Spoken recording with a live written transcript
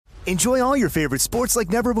Enjoy all your favorite sports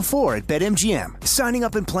like never before at BetMGM. Signing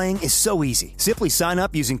up and playing is so easy. Simply sign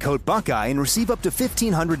up using code Buckeye and receive up to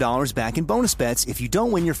 $1,500 back in bonus bets if you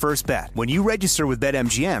don't win your first bet. When you register with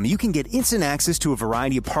BetMGM, you can get instant access to a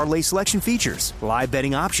variety of parlay selection features, live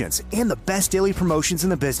betting options, and the best daily promotions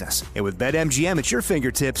in the business. And with BetMGM at your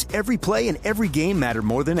fingertips, every play and every game matter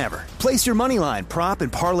more than ever. Place your moneyline, prop,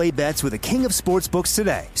 and parlay bets with the king of sportsbooks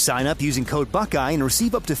today. Sign up using code Buckeye and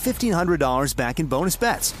receive up to $1,500 back in bonus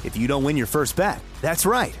bets if you don't win your first bet. That's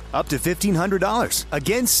right, up to $1,500.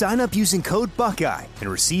 Again, sign up using code Buckeye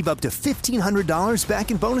and receive up to $1,500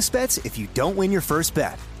 back in bonus bets if you don't win your first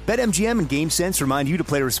bet. BetMGM and GameSense remind you to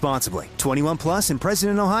play responsibly. 21 plus and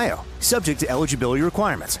present in Ohio. Subject to eligibility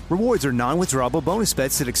requirements. Rewards are non-withdrawable bonus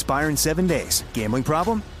bets that expire in 7 days. Gambling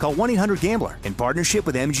problem? Call 1-800-GAMBLER in partnership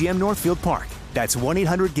with MGM Northfield Park. That's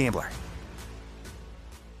 1-800-GAMBLER.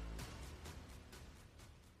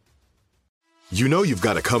 You know you've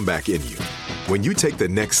got a comeback in you. When you take the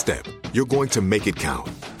next step, you're going to make it count.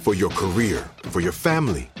 For your career, for your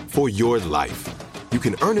family, for your life. You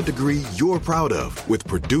can earn a degree you're proud of with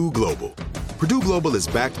Purdue Global. Purdue Global is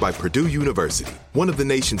backed by Purdue University, one of the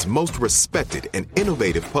nation's most respected and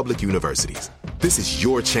innovative public universities. This is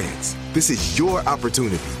your chance. This is your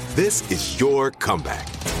opportunity. This is your comeback.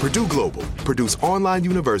 Purdue Global, Purdue's online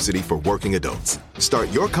university for working adults. Start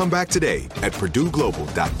your comeback today at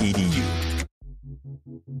purdueglobal.edu.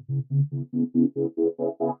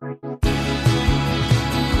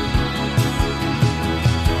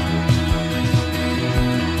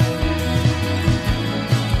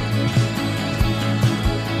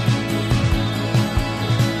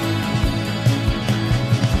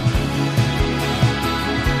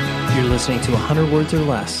 You're listening to 100 Words or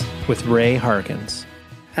Less with Ray Harkins.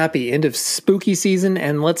 Happy end of spooky season,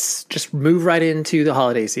 and let's just move right into the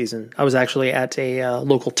holiday season. I was actually at a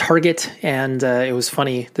local Target, and it was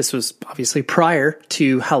funny. This was obviously prior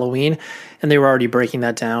to Halloween, and they were already breaking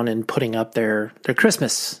that down and putting up their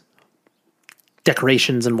Christmas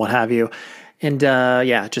decorations and what have you. And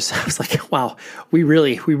I was like, wow, we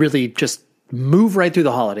really just move right through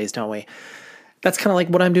the holidays, don't we? That's kind of like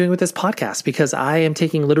what I'm doing with this podcast, because I am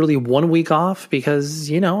taking literally 1 week off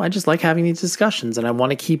because, I just like having these discussions, and I want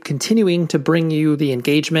to keep continuing to bring you the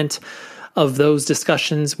engagement of those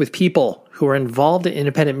discussions with people who are involved in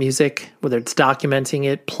independent music, whether it's documenting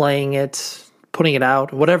it, playing it, putting it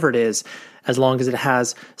out, whatever it is, as long as it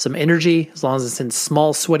has some energy, as long as it's in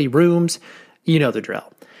small, sweaty rooms, you know the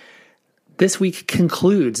drill. This week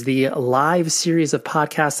concludes the live series of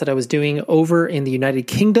podcasts that I was doing over in the United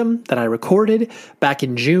Kingdom that I recorded back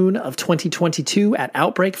in June of 2022 at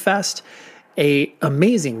Outbreak Fest, a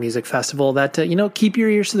amazing music festival that, keep your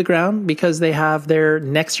ears to the ground because they have their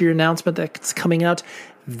next year announcement that's coming out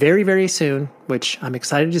very, very soon, which I'm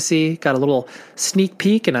excited to see. Got a little sneak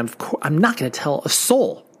peek, and I'm not going to tell a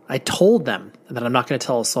soul. I told them that I'm not going to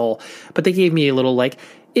tell a soul, but they gave me a little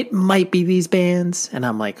it might be these bands. And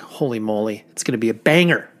I'm like, holy moly, it's going to be a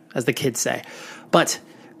banger, as the kids say. But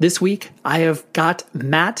this week, I have got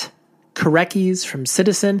Matt Korekes from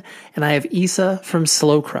Citizen, and I have Issa from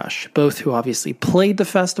Slow Crush, both who obviously played the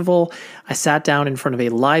festival. I sat down in front of a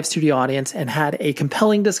live studio audience and had a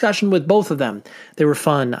compelling discussion with both of them. They were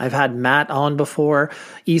fun. I've had Matt on before.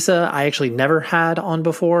 Issa, I actually never had on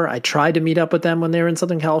before. I tried to meet up with them when they were in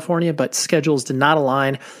Southern California, but schedules did not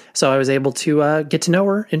align. So I was able to get to know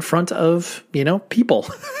her in front of, people,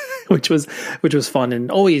 which was fun.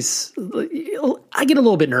 And always, I get a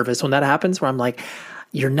little bit nervous when that happens, where I'm like,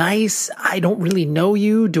 you're nice. I don't really know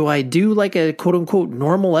you. Do I do like a quote unquote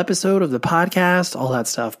normal episode of the podcast? All that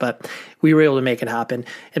stuff. But we were able to make it happen.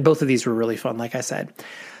 And both of these were really fun, like I said.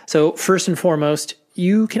 So first and foremost,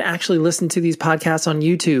 you can actually listen to these podcasts on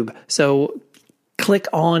YouTube. So click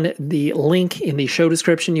on the link in the show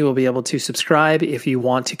description. You will be able to subscribe if you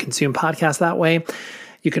want to consume podcasts that way.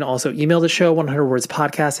 You can also email the show,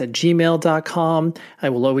 100wordspodcast@gmail.com. I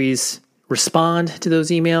will always respond to those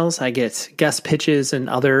emails. I get guest pitches and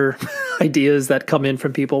other ideas that come in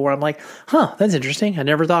from people where I'm like, that's interesting. I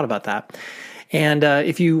never thought about that. And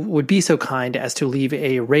if you would be so kind as to leave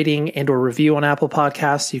a rating and or review on Apple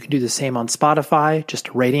Podcasts, you can do the same on Spotify, just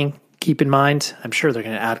a rating. Keep in mind, I'm sure they're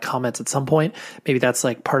going to add comments at some point. Maybe that's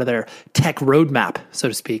like part of their tech roadmap, so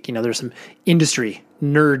to speak. There's some industry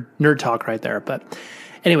nerd talk right there. But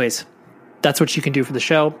anyways, that's what you can do for the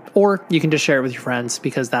show, or you can just share it with your friends,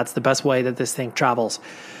 because that's the best way that this thing travels.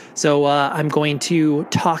 So I'm going to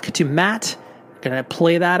talk to Matt, going to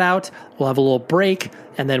play that out. We'll have a little break,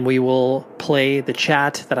 and then we will play the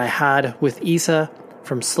chat that I had with Issa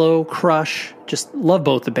from Slow Crush. Just love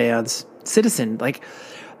both the bands. Citizen,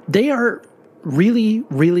 they are really,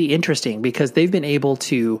 really interesting because they've been able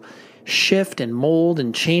to shift and mold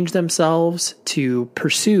and change themselves to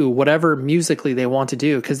pursue whatever musically they want to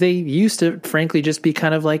do. Because they used to, frankly, just be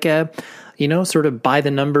kind of like a, sort of by the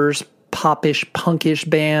numbers, popish, punkish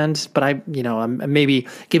band. But I'm maybe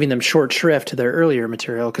giving them short shrift to their earlier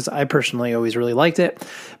material because I personally always really liked it.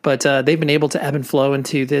 But they've been able to ebb and flow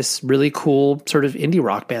into this really cool sort of indie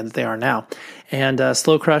rock band that they are now. And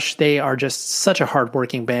Slow Crush, they are just such a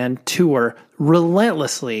hardworking band, tour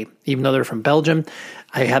relentlessly, even though they're from Belgium.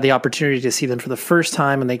 I had the opportunity to see them for the first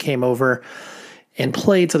time when they came over and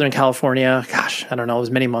played Southern California. Gosh, I don't know, it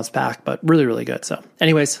was many months back, but really, really good. So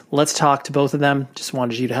anyways, let's talk to both of them. Just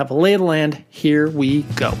wanted you to have a lay of the land. Here we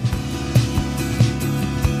go.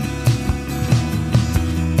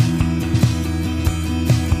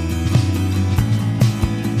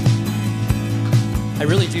 I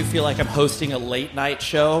really do feel like I'm hosting a late night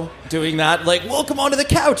show doing that. Like, welcome onto the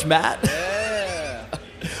couch, Matt. Yeah.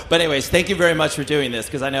 But anyways, thank you very much for doing this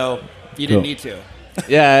because I know you didn't need to.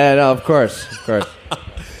 Yeah, no, of course.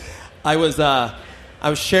 I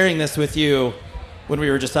was sharing this with you when we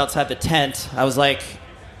were just outside the tent. I was like,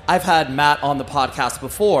 I've had Matt on the podcast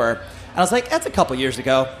before, and I was like, that's a couple years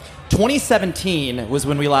ago. 2017 was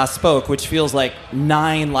when we last spoke, which feels like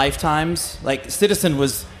 9 lifetimes. Like, Citizen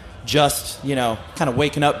was just, kind of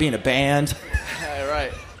waking up, being a band.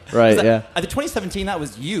 Right, yeah. I think 2017, that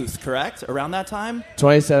was Youth, correct? Around that time?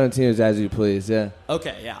 2017 was As You Please, yeah.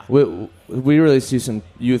 Okay, yeah. We released Youth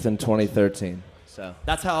in 2013. So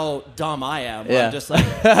that's how dumb I am. Yeah. I'm just like,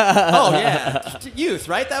 oh yeah, Youth,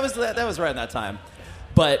 right? That was right in that time.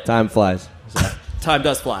 But time flies. So. Time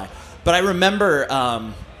does fly. But I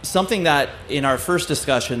remember something that in our first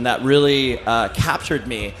discussion that really captured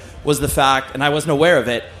me was the fact, and I wasn't aware of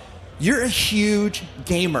it, you're a huge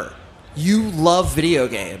gamer. You love video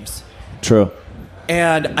games. True.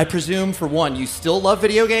 And I presume, for one, you still love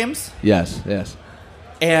video games? Yes.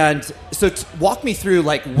 And so walk me through,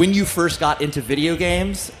 like, when you first got into video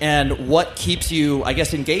games and what keeps you, I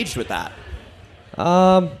guess, engaged with that.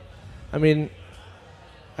 I mean,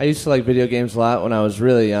 I used to like video games a lot when I was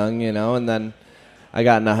really young, and then I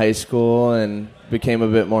got into high school and became a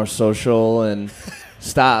bit more social and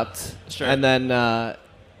stopped. Sure. And then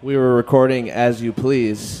we were recording As You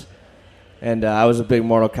Please. And I was a big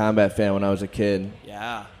Mortal Kombat fan when I was a kid.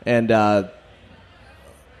 Yeah. And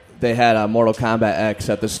they had Mortal Kombat X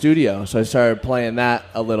at the studio, so I started playing that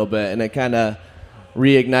a little bit, and it kind of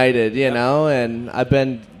reignited, and I've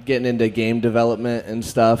been getting into game development and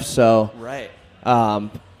stuff, so right.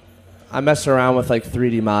 I mess around with like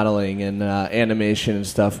 3D modeling and animation and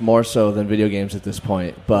stuff more so than video games at this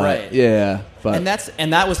point. But right. Yeah. And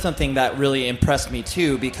that was something that really impressed me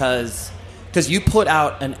too because you put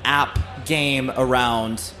out an app game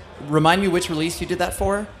around. Remind me which release you did that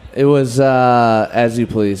for? It was As You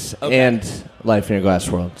Please and Life in Your Glass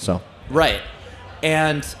World. So right,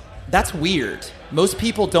 and that's weird. Most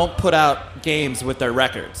people don't put out games with their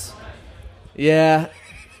records. Yeah,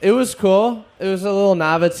 it was cool. It was a little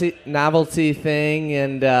novelty thing,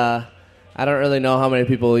 and I don't really know how many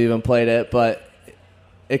people even played it, but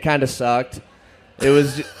it kind of sucked. It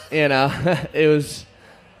was, it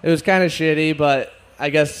was kind of shitty, but I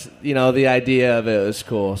guess, the idea of it was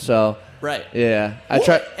cool. So, right. Yeah.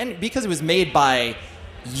 And because it was made by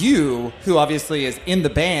you, who obviously is in the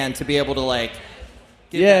band, to be able to, like,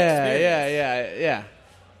 get that experience. Yeah.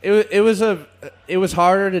 It was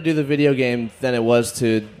harder to do the video game than it was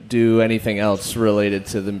to do anything else related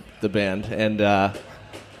to the band. And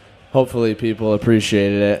hopefully people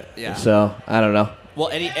appreciated it. Yeah. So, I don't know. Well,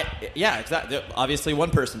 exactly. Obviously,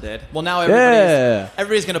 one person did. Well, now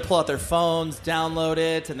everybody's going to pull out their phones, download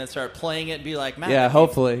it, and then start playing it and be like, "Man." Yeah,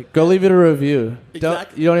 hopefully. Go leave it a review.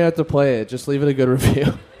 Exactly. You don't even have to play it. Just leave it a good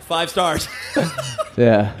review. 5 stars.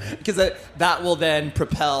 Yeah. Because that will then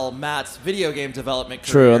propel Matt's video game development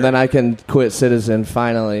career. True, and then I can quit Citizen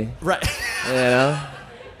finally. Right.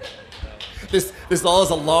 This all is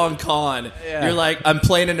a long con. Yeah. You're like, I'm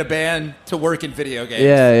playing in a band to work in video games.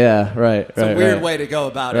 Yeah, right. It's a weird way to go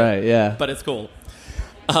about it. Right, yeah. But it's cool.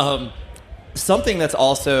 Something that's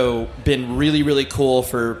also been really, really cool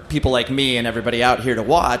for people like me and everybody out here to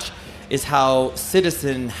watch is how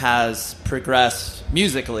Citizen has progressed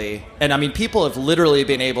musically. And I mean, people have literally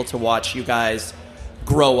been able to watch you guys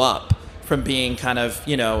grow up from being kind of,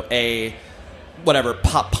 a whatever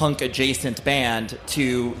pop punk adjacent band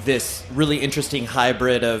to this really interesting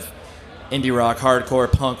hybrid of indie rock,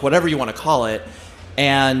 hardcore, punk, whatever you want to call it.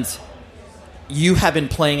 And you have been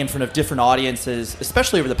playing in front of different audiences,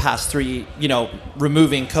 especially over the past 3,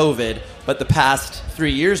 removing COVID, but the past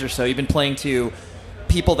 3 years or so, you've been playing to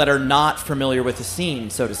people that are not familiar with the scene,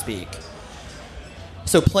 so to speak.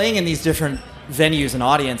 So playing in these different venues and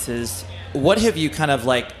audiences, what have you kind of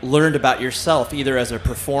like learned about yourself, either as a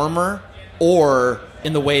performer or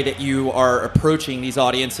in the way that you are approaching these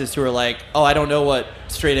audiences who are like, oh, I don't know what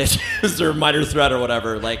straight edge is or minor threat or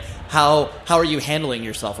whatever. Like, how are you handling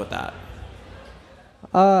yourself with that?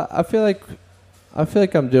 I feel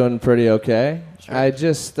like I'm doing pretty okay. Sure. I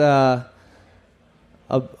just a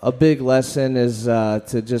big lesson is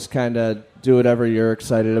to just kind of do whatever you're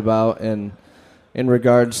excited about, and in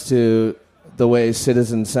regards to the way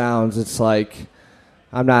Citizen sounds, it's like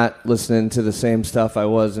I'm not listening to the same stuff I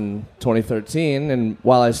was in 2013, and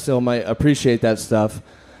while I still might appreciate that stuff,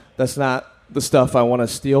 that's not the stuff I want to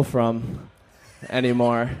steal from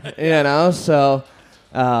anymore. So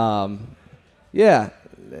yeah,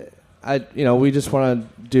 we just want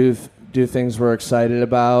to do things we're excited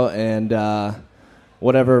about, and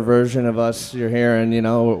whatever version of us you're hearing,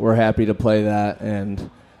 we're happy to play that. And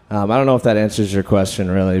I don't know if that answers your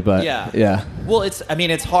question really, but yeah. Well,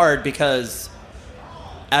 it's hard because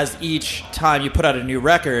as each time you put out a new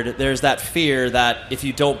record, there's that fear that if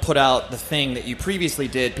you don't put out the thing that you previously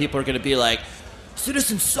did, people are going to be like,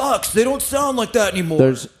 Citizen sucks. They don't sound like that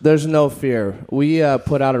anymore. There's no fear. We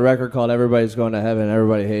put out a record called Everybody's Going to Heaven.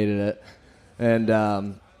 Everybody hated it.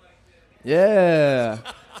 And yeah.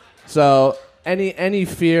 So any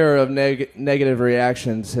fear of negative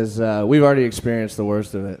reactions has we've already experienced the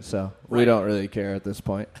worst of it. So we don't really care at this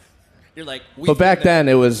point. You're like, but back then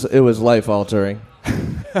it was life altering.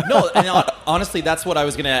 No, and honestly, that's what I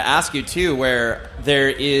was going to ask you too. Where there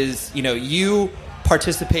is, you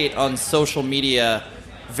participate on social media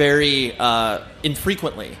very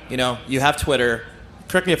infrequently. You have Twitter.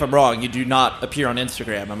 Correct me if I'm wrong. You do not appear on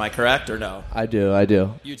Instagram. Am I correct or no? I do.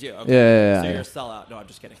 You do? Okay. Yeah. So you're a sellout. No, I'm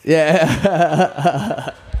just kidding.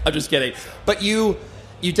 Yeah. I'm just kidding. But you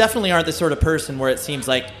definitely aren't the sort of person where it seems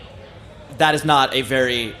like that is not a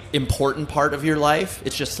very important part of your life.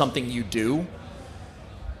 It's just something you do.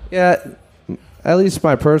 Yeah. At least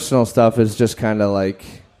my personal stuff is just kind of like,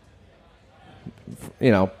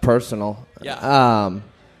 personal. Yeah.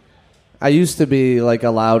 I used to be like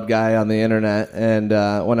a loud guy on the internet, and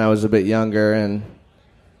when I was a bit younger and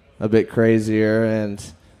a bit crazier, and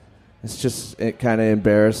it's just kind of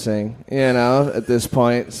embarrassing, at this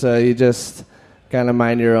point. So you just kind of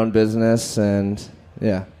mind your own business, and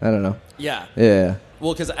I don't know. Yeah. Yeah.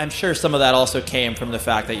 Well, because I'm sure some of that also came from the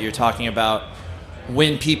fact that you're talking about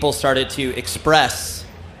when people started to express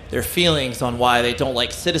their feelings on why they don't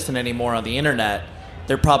like Citizen anymore on the internet.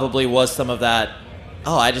 There probably was some of that.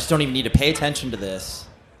 Oh, I just don't even need to pay attention to this.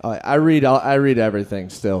 I read everything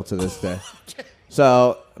still to this day.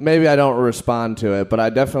 So maybe I don't respond to it, but I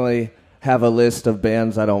definitely have a list of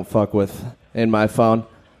bands I don't fuck with in my phone.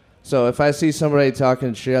 So if I see somebody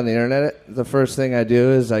talking shit on the internet, the first thing I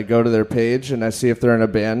do is I go to their page and I see if they're in a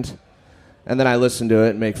band. And then I listen to it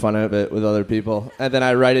and make fun of it with other people. And then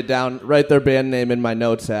I write their band name in my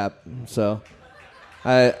notes app. So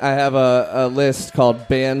I have a list called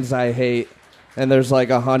Bands I Hate. And there's like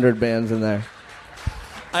 100 bands in there.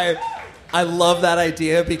 I love that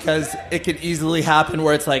idea because it can easily happen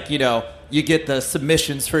where it's like, you get the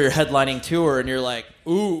submissions for your headlining tour and you're like,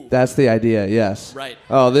 ooh. That's the idea, yes. Right.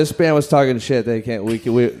 Oh, this band was talking shit. They can't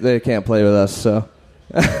play with us, so.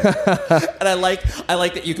 And I like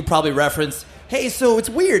that you could probably reference, hey, so it's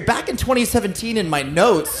weird. Back in 2017 in my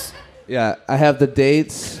notes. Yeah, I have the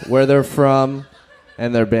dates, where they're from,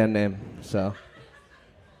 and their band name. So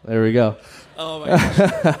there we go. Oh my gosh,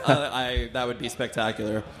 that would be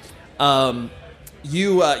spectacular.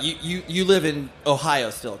 You live in Ohio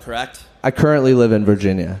still, correct? I currently live in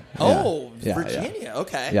Virginia. Oh, yeah. Virginia. Yeah.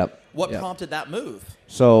 Okay. Yep. What prompted that move?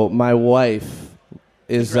 So my wife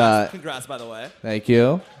is. Congrats, by the way. Thank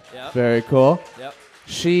you. Yep. Very cool. Yep.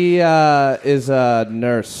 She is a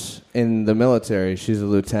nurse in the military. She's a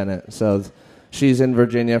lieutenant. So she's in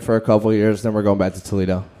Virginia for a couple years. Then we're going back to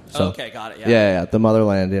Toledo. So, okay, got it. Yeah, the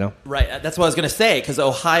motherland, Right, that's what I was going to say, because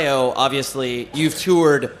Ohio, obviously, you've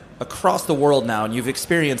toured across the world now, and you've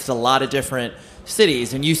experienced a lot of different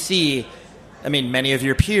cities, and you see, many of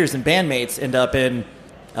your peers and bandmates end up in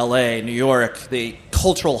L.A., New York, the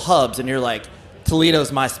cultural hubs, and you're like,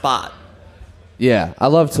 Toledo's my spot. Yeah, I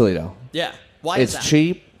love Toledo. Yeah. Why is that? It's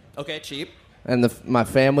cheap. Okay, cheap. And my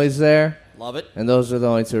family's there. Love it. And those are the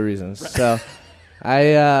only two reasons. Right.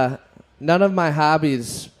 So none of my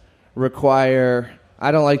hobbies require,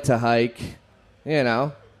 I don't like to hike,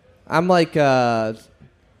 I'm like,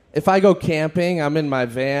 if I go camping, I'm in my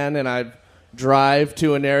van and I drive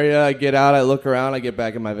to an area, I get out, I look around, I get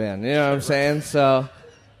back in my van. You know what I'm saying? So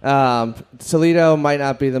Toledo might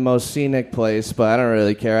not be the most scenic place, but I don't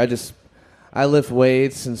really care. I lift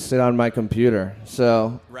weights and sit on my computer.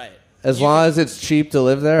 So Right. as long as it's cheap to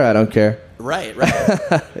live there, I don't care. Right.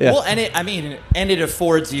 Yeah. Well, and it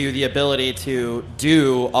affords you the ability to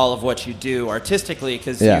do all of what you do artistically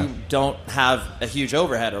because you don't have a huge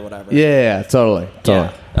overhead or whatever. Yeah, totally.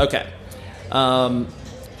 Yeah. Okay. The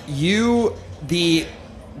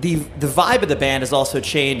vibe of the band has also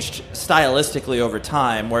changed stylistically over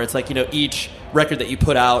time, where it's like, each record that you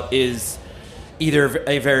put out is either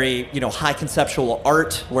a very, high conceptual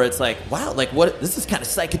art where it's like, wow, like this is kind of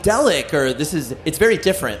psychedelic, or it's very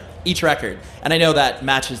different each record. And I know that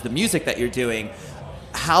matches the music that you're doing.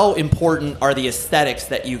 How important are the aesthetics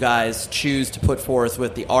that you guys choose to put forth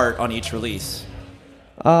with the art on each release?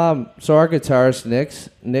 So our guitarist,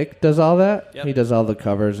 Nick does all that. Yep. He does all the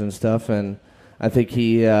covers and stuff, and I think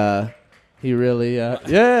he really,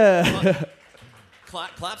 yeah.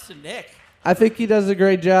 Claps to Nick. I think he does a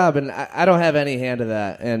great job, and I don't have any hand of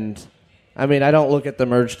that. And, I mean, I don't look at the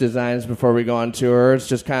merch designs before we go on tour. It's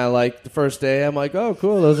just kind of like the first day, I'm like, oh,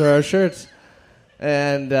 cool, those are our shirts.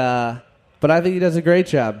 And, but I think he does a great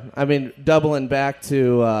job. I mean, doubling back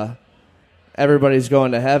to Everybody's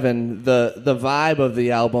Going to Heaven, the vibe of the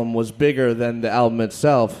album was bigger than the album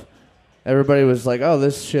itself. Everybody was like, oh,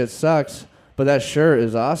 this shit sucks, but that shirt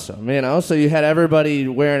is awesome. So you had everybody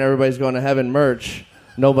wearing Everybody's Going to Heaven merch,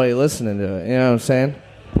 nobody listening to it. You know what I'm saying?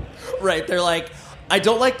 Right. They're like, I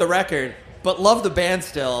don't like the record, but love the band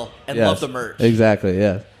still and love the merch. Exactly,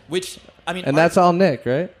 yeah. Which, and that's all Nick,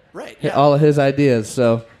 right? Right, yeah. All of his ideas,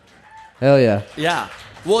 so hell yeah. Yeah.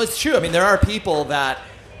 Well, it's true. I mean, there are people that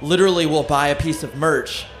literally will buy a piece of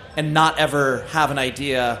merch and not ever have an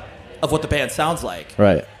idea of what the band sounds like.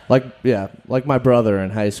 Right. Like my brother in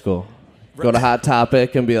high school. Right. Go to Hot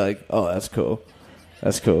Topic and be like, oh, that's cool.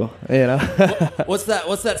 That's cool. What's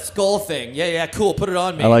that skull thing? Yeah, cool. Put it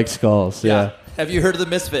on me. I like skulls, yeah. Have you heard of the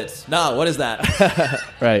Misfits? No, what is that?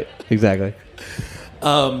 Right, exactly.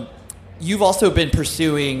 You've also been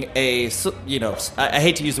pursuing I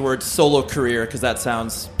hate to use the word solo career because that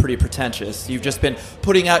sounds pretty pretentious. You've just been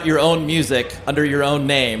putting out your own music under your own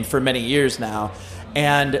name for many years now.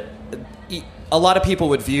 And a lot of people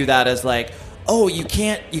would view that as like, oh, you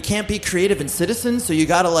can't be creative in Citizen, so you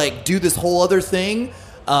got to like do this whole other thing.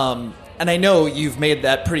 And I know you've made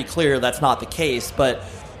that pretty clear that's not the case, but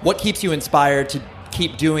what keeps you inspired to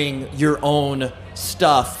keep doing your own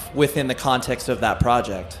stuff within the context of that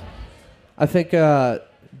project? I think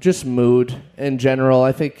just mood in general.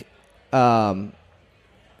 I think aside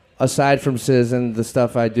from Citizen, the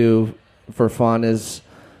stuff I do for fun is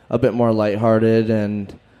a bit more lighthearted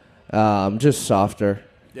and just softer.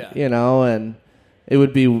 Yeah. And it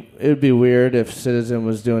would be weird if Citizen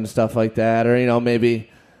was doing stuff like that, or maybe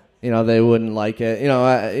they wouldn't like it.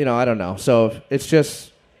 I don't know. So it's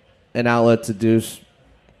just an outlet to do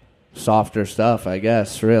softer stuff, I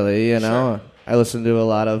guess. Really, Sure. I listen to a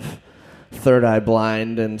lot of Third Eye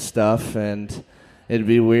Blind and stuff, and it'd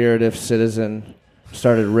be weird if Citizen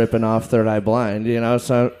started ripping off Third Eye Blind.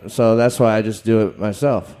 So that's why I just do it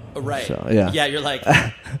myself. Right. So, yeah. Yeah, you're like,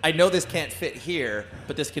 I know this can't fit here,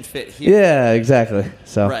 but this can fit here. Yeah, exactly.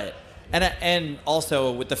 So. Right. And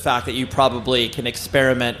also with the fact that you probably can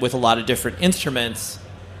experiment with a lot of different instruments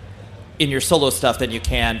in your solo stuff than you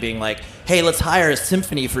can being like, hey, let's hire a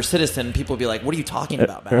symphony for Citizen. People will be like, what are you talking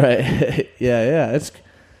about, man? Right. yeah.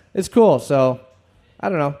 It's cool. So, I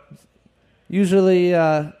don't know. Usually,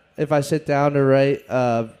 if I sit down to write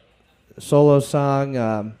a solo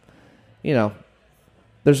song,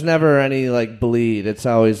 there's never any, bleed. It's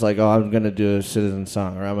always like, oh, I'm going to do a Citizen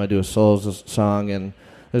song, or I'm going to do a solo song, and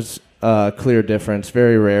there's a clear difference.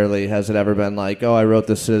 Very rarely has it ever been like, oh, I wrote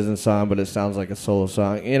this Citizen song, but it sounds like a solo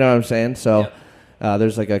song. You know what I'm saying? So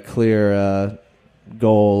there's, a clear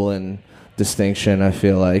goal and distinction, I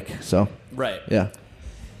feel like. So, right. Yeah.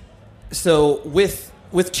 So with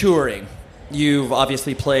touring, you've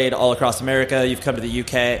obviously played all across America. You've come to the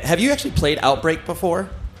UK. Have you actually played Outbreak before?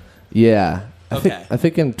 Yeah. Okay. I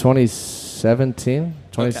think in 2017,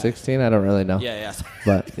 2016, okay. I don't really know. Yeah.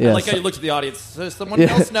 But yeah, I like how you looked at the audience. Does someone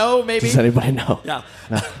else know, maybe? Does anybody know? Yeah.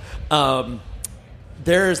 No.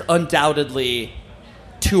 There's undoubtedly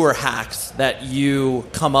tour hacks that you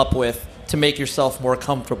come up with to make yourself more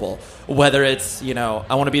comfortable. Whether it's,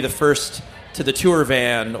 I want to be the first to the tour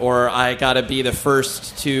van, or I got to be the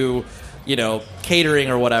first to, catering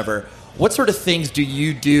or whatever. What sort of things do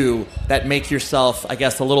you do that make yourself, I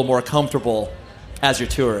guess, a little more comfortable as you're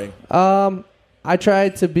touring? I try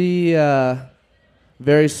to be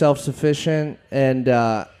very self-sufficient, and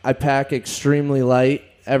I pack extremely light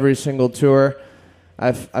every single tour.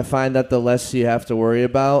 I find that the less you have to worry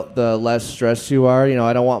about, the less stressed you are.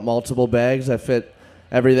 I don't want multiple bags. I fit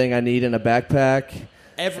everything I need in a backpack.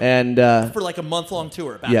 For like a month-long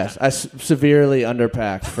tour. Backpack. Yes, I severely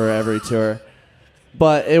underpacked for every tour.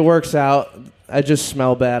 But it works out. I just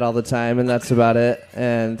smell bad all the time, and that's about it.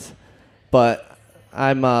 But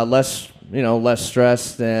I'm less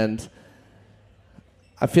stressed, and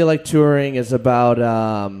I feel like touring is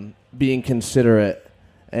about being considerate.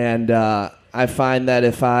 And I find that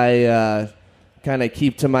if I kind of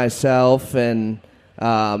keep to myself and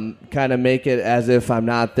kind of make it as if I'm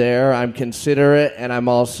not there, I'm considerate, and I'm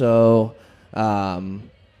also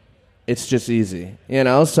it's just easy,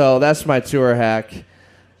 So that's my tour hack,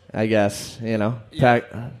 I guess.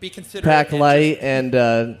 Be considerate. Pack light and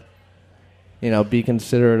be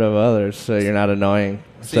considerate of others, so you're not annoying.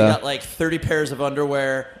 So you got like 30 pairs of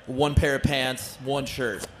underwear, 1 pair of pants, 1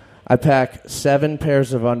 shirt. I pack 7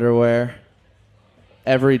 pairs of underwear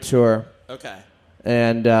every tour. Okay.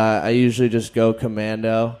 And I usually just go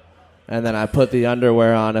commando, and then I put the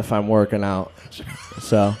underwear on if I'm working out.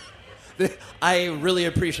 So I really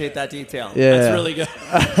appreciate that detail. Yeah. That's really good.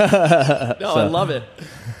 I love it.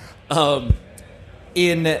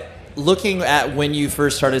 In looking at when you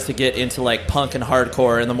first started to get into like punk and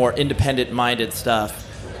hardcore and the more independent-minded stuff,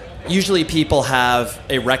 usually people have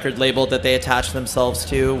a record label that they attach themselves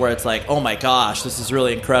to where it's like, oh my gosh, this is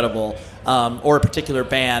really incredible. Or a particular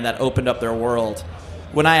band that opened up their world.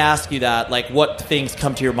 When I ask you that, like, what things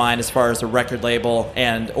come to your mind as far as a record label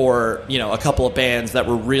or a couple of bands that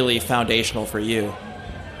were really foundational for you?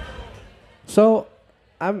 So,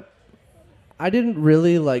 I didn't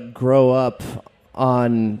really like grow up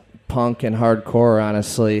on punk and hardcore,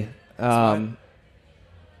 honestly. I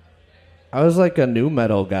was like a nu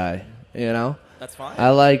metal guy, That's fine.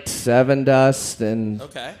 I liked Sevendust and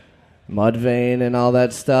Okay. Mudvayne and all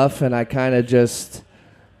that stuff, and I kind of just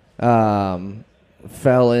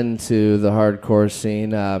fell into the hardcore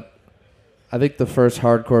scene. I think the first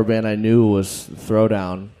hardcore band I knew was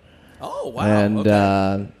Throwdown. Oh, wow. And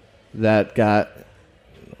that got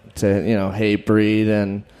to, Hatebreed,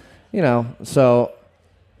 and, so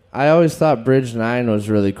I always thought Bridge 9 was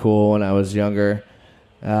really cool when I was younger.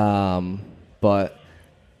 But,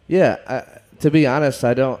 yeah, to be honest,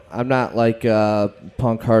 I'm not like a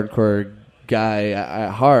punk hardcore guy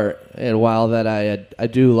at heart. And while that I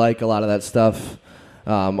do like a lot of that stuff,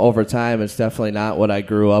 over time, it's definitely not what I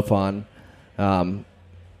grew up on.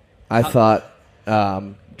 I thought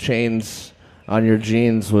chains on your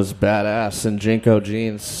jeans was badass and Jinko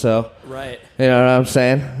jeans. So, right. You know what I'm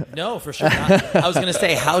saying? No, for sure. I was going to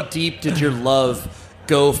say, how deep did your love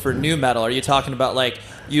go for nu metal? Are you talking about like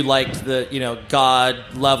you liked the God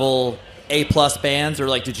level A+ bands, or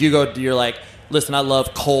like you're like, listen, I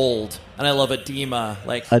love Cold and I love Edema,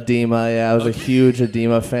 like Edema. Yeah, I was a huge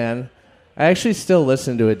Edema fan. I actually still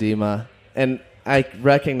listen to Edema, and I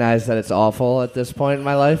recognize that it's awful at this point in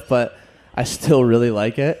my life, but I still really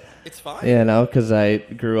like it. It's fine. Because I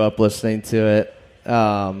grew up listening to it.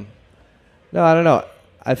 No, I don't know.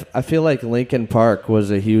 I feel like Linkin Park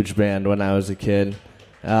was a huge band when I was a kid.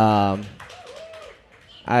 I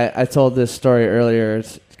told this story earlier.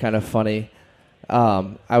 It's kind of funny.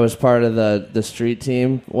 I was part of the street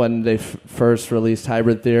team when they first released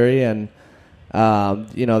Hybrid Theory, and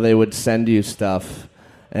they would send you stuff.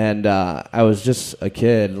 And I was just a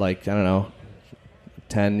kid, like, I don't know,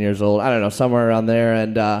 10 years old. I don't know, somewhere around there.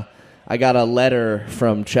 And I got a letter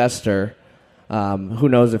from Chester. Who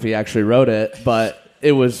knows if he actually wrote it, but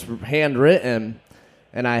it was handwritten,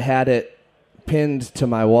 and I had it pinned to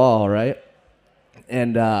my wall, right?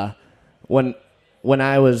 And when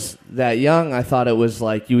I was that young, I thought it was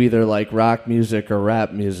like you either like rock music or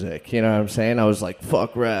rap music. You know what I'm saying? I was like,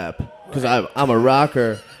 fuck rap, because I'm a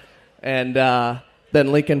rocker. And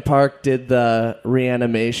then Linkin Park did the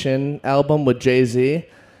Reanimation album with Jay-Z,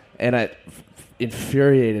 and it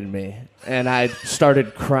infuriated me. And I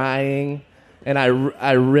started crying, and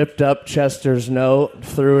I ripped up Chester's note,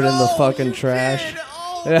 threw it in the fucking trash.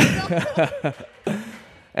 Oh, no.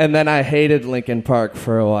 And then I hated Linkin Park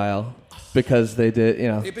for a while because they did,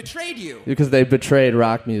 They betrayed you. Because they betrayed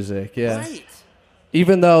rock music, yeah. Right.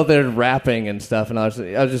 Even though they're rapping and stuff, and I was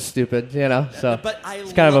just stupid, So But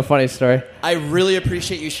it's kind of a funny story. I really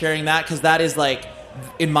appreciate you sharing that, because that is like,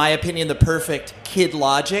 in my opinion, the perfect kid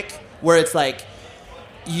logic, where it's like,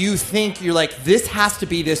 you think you're like, this has to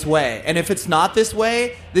be this way, and if it's not this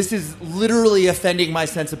way, this is literally offending my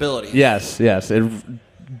sensibilities. Yes, it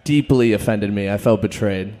deeply offended me. I felt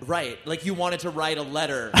betrayed. Right, like you wanted to write a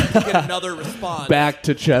letter to get another response. Back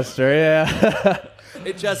to Chester, yeah.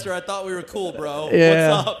 Hey, Chester, I thought we were cool, bro.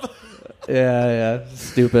 Yeah. What's up? Yeah,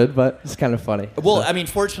 stupid, but it's kind of funny. Well, I mean,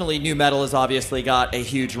 fortunately, new metal has obviously got a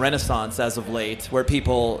huge renaissance as of late, where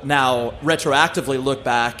people now retroactively look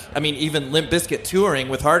back. I mean, even Limp Bizkit touring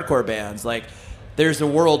with hardcore bands. Like, there's a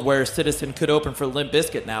world where Citizen could open for Limp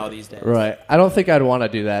Bizkit now these days. Right. I don't think I'd want to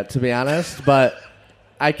do that, to be honest, but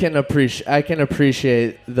I can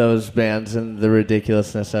appreciate those bands and the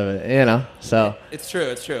ridiculousness of it, you know. So it's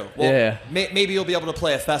true. Well, yeah. Maybe you'll be able to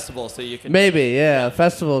play a festival, so you can. Maybe, yeah.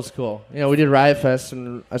 Festival is cool. You know, we did Riot Fest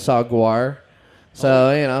and I saw Guar,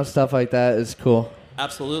 so you know, stuff like that is cool.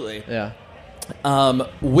 Absolutely. Yeah.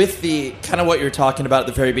 With the kind of what you're talking about at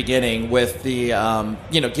the very beginning, with the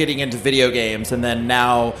getting into video games, and then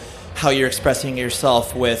now how you're expressing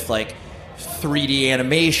yourself with like 3D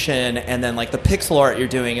animation and then like the pixel art you're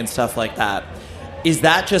doing and stuff like that. Is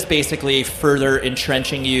that just basically further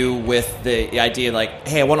entrenching you with the idea like,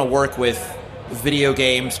 hey, I want to work with video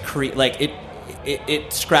games,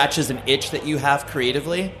 it scratches an itch that you have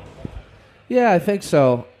creatively? Yeah, I think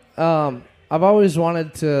so. I've always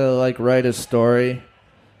wanted to like write a story,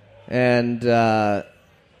 and I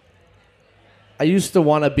used to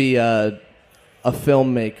want to be a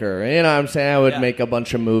filmmaker. You know what I'm saying? I would make a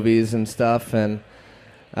bunch of movies and stuff, and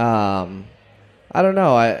I don't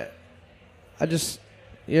know. I just,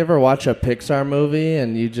 you ever watch a Pixar movie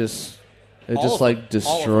and it just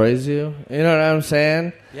destroys you? You know what I'm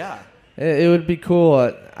saying? Yeah. It would be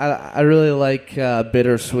cool. I really like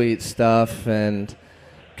bittersweet stuff and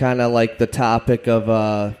kind of like the topic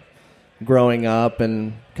of growing up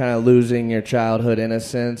and kind of losing your childhood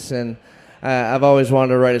innocence, and I've always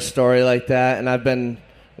wanted to write a story like that, and I've been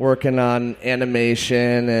working on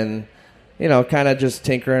animation and, you know, kind of just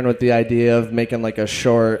tinkering with the idea of making like a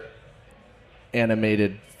short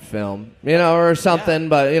animated film, you know, or something,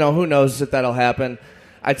 but, you know, who knows if that'll happen.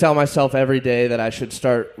 I tell myself every day that I should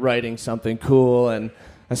start writing something cool, and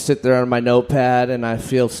I sit there on my notepad and I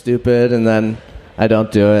feel stupid, and then I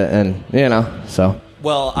don't do it, and, you know, so.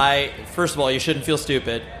 Well, first of all, you shouldn't feel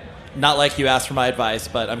stupid. Not like you asked for my advice,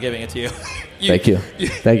 but I'm giving it to you. Thank you.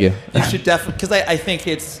 Thank you. You should definitely, because I think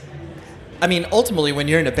ultimately when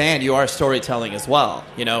you're in a band, you are storytelling as well.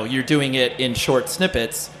 You know, you're doing it in short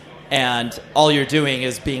snippets, and all you're doing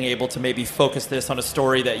is being able to maybe focus this on a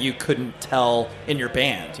story that you couldn't tell in your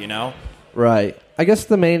band, you know? Right. I guess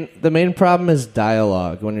the main problem is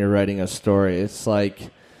dialogue when you're writing a story. It's like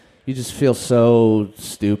you just feel so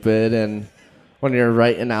stupid, and when you're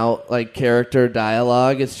writing out like character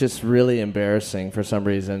dialogue, it's just really embarrassing for some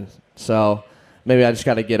reason. So maybe I just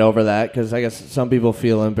got to get over that, because I guess some people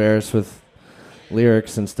feel embarrassed with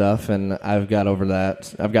lyrics and stuff, and I've gotten over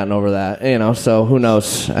that, you know, so who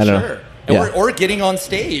knows? I don't know. Yeah. Or getting on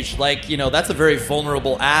stage. Like, you know, that's a very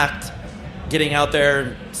vulnerable act, getting out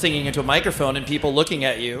there singing into a microphone and people looking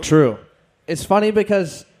at you. True. It's funny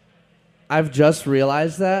because I've just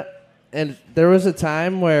realized that, and there was a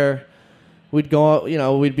time where we'd go, you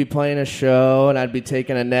know, we'd be playing a show, and I'd be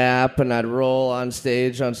taking a nap, and I'd roll on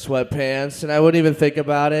stage on sweatpants, and I wouldn't even think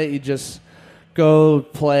about it. You just go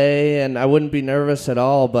play, and I wouldn't be nervous at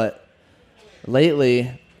all. But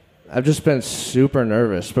lately, I've just been super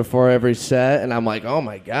nervous before every set, and I'm like, oh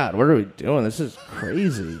my God, what are we doing? This is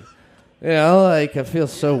crazy. You know, like, I feel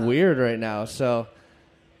so weird right now. So,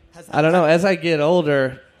 I don't know. As I get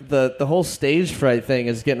older, the whole stage fright thing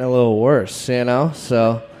is getting a little worse, you know?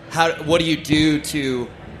 So what do you do to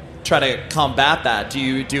try to combat that? Do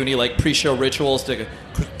you do any like pre-show rituals to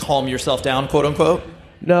calm yourself down, quote unquote?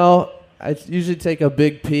 No, I usually take a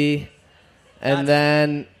big pee, and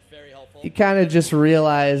then you kind of just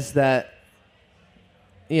realize that,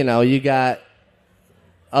 you know, you got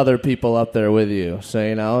other people up there with you. So,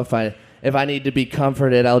 you know, if I need to be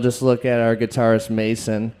comforted, I'll just look at our guitarist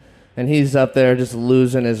Mason, and he's up there just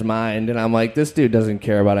losing his mind, and I'm like, this dude doesn't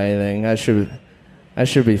care about anything. I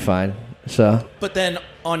should be fine. So. But then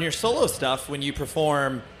on your solo stuff, when you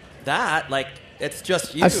perform that, like, it's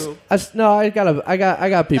just you. I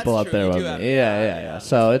got people up there with me. Yeah.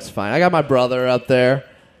 So it's fine. I got my brother up there,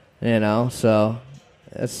 you know. So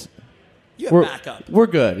you have backup. We're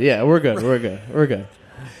good. Yeah, we're good. We're good.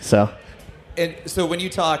 So. And so when you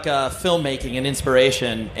talk filmmaking and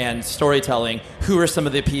inspiration and storytelling, who are some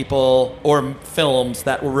of the people or films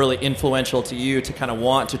that were really influential to you to kind of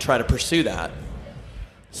want to try to pursue that?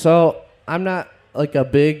 So I'm not like a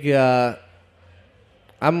big, I'm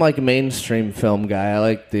like a mainstream film guy. I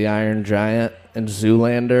like The Iron Giant and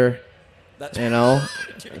Zoolander, you know?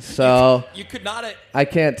 So you could not. I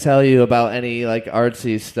can't tell you about any like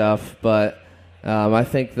artsy stuff, but I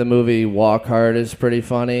think the movie Walk Hard is pretty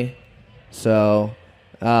funny. So,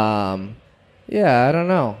 yeah, I don't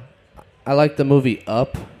know. I like the movie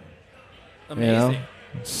Up. Amazing. You know?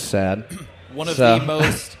 It's sad. One of the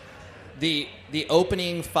most the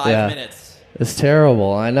opening 5 minutes. It's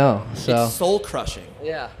terrible. I know. So it's soul crushing.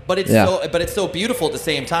 Yeah. But it's so beautiful at the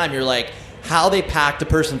same time. You're like, how they packed a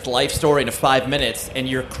person's life story into 5 minutes, and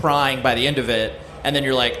you're crying by the end of it, and then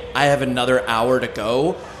you're like, I have another hour to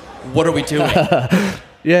go. What are we doing?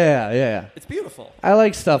 Yeah. It's beautiful. I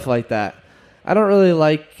like stuff like that. I don't really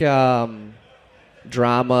like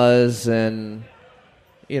dramas, and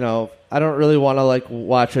I don't really want to like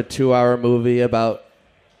watch a 2-hour movie about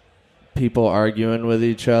people arguing with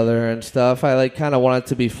each other and stuff. I like kind of want it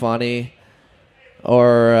to be funny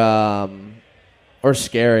or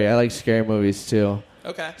scary. I like scary movies too.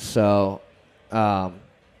 Okay. So, I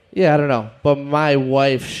don't know. But my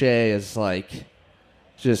wife Shay is like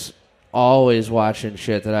just always watching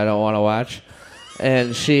shit that I don't want to watch, and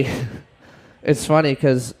it's funny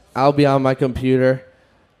because I'll be on my computer,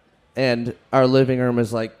 and our living room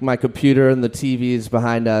is like my computer and the TV is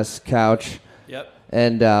behind us, couch. Yep.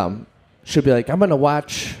 And she'll be like, I'm going to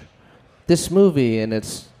watch this movie, and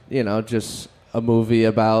it's, just a movie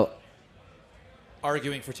about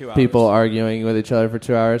arguing for 2 hours. People arguing with each other for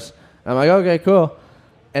 2 hours. I'm like, okay, cool.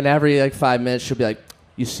 And every 5 minutes she'll be like,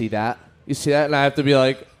 you see that? You see that? And I have to be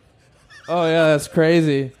like, oh yeah, that's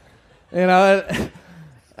crazy.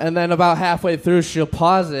 And then about halfway through, she'll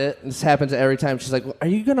pause it. And this happens every time. She's like, well, are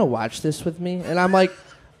you going to watch this with me? And I'm like,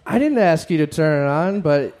 I didn't ask you to turn it on,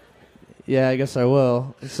 but yeah, I guess I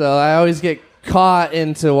will. So I always get caught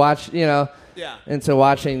into into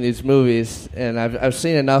watching these movies. And I've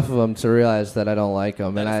seen enough of them to realize that I don't like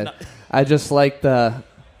them. I just like I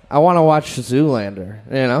want to watch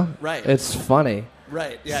Zoolander, Right. It's funny.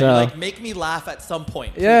 Right. Yeah. So, you're like, make me laugh at some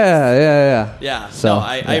point. Please. Yeah. Yeah. So,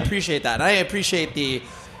 I appreciate that. And I appreciate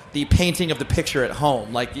the painting of the picture at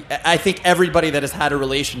home. Like, I think everybody that has had a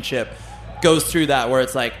relationship goes through that where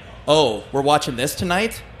it's like, oh, we're watching this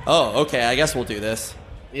tonight? Oh, okay, I guess we'll do this.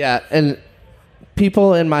 Yeah, and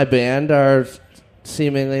people in my band are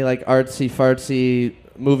seemingly like artsy-fartsy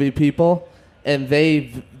movie people, and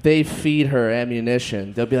they feed her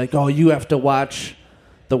ammunition. They'll be like, oh, you have to watch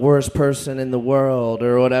The Worst Person in the World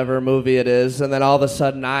or whatever movie it is, and then all of a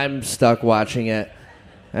sudden I'm stuck watching it.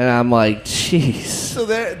 And I'm like, jeez. So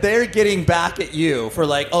they're getting back at you for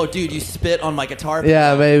like, oh, dude, you spit on my guitar pick.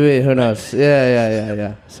 Yeah, maybe. Who knows?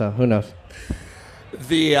 Yeah. So who knows?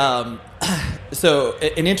 So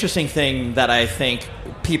an interesting thing that I think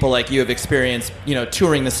people like you have experienced,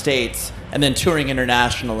 touring the States and then touring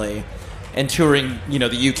internationally and touring,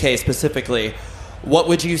 the UK specifically. What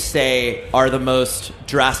would you say are the most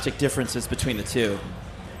drastic differences between the two?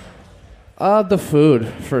 The food,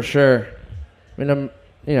 for sure. I mean,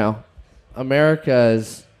 America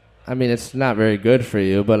is, it's not very good for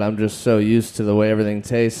you, but I'm just so used to the way everything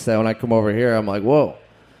tastes that when I come over here, I'm like, whoa,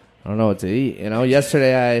 I don't know what to eat.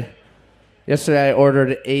 Yesterday I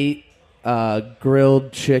ordered 8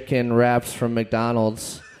 grilled chicken wraps from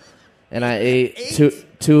McDonald's, and I ate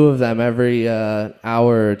two of them every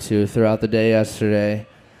hour or two throughout the day yesterday.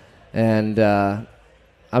 And I'm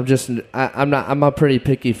a pretty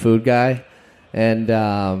picky food guy, and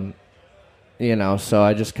so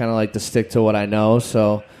I just kind of like to stick to what I know.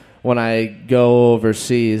 So when I go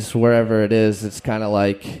overseas, wherever it is, it's kind of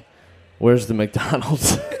like, where's the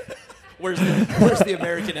McDonald's? Where's the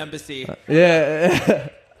American Embassy? Yeah.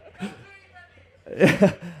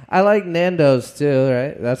 I like Nando's too,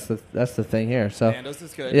 right? That's the thing here. So Nando's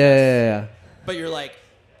is good. Yeah. But you're like,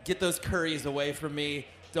 get those curries away from me.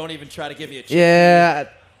 Don't even try to give me a chicken. Yeah,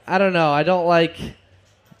 I don't know. I don't like,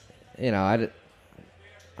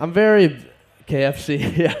 I'm very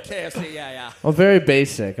KFC. Yeah. KFC, yeah. I'm very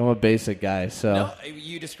basic. I'm a basic guy. So no,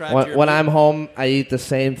 you described when I'm home, I eat the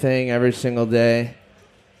same thing every single day.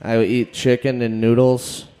 I eat chicken and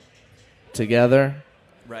noodles together.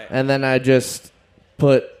 Right. And then I just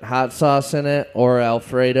put hot sauce in it, or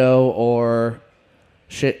Alfredo, or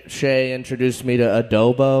Shay introduced me to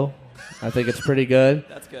adobo. I think it's pretty good.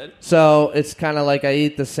 That's good. So it's kind of like I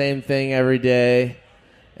eat the same thing every day,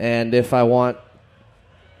 and if I want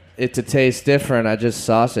it to taste different, I just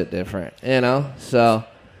sauce it different, So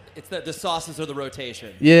it's the sauces or the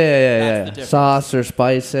rotation. Yeah. The sauce or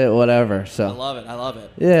spice it, whatever. So I love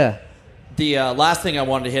it. Yeah. The last thing I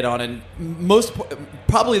wanted to hit on, and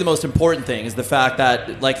probably the most important thing, is the fact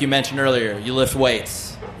that, like you mentioned earlier, you lift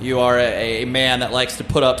weights. You are a man that likes to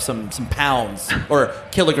put up some pounds, or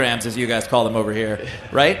kilograms as you guys call them over here,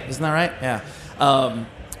 right? Isn't that right? Yeah.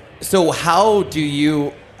 So how do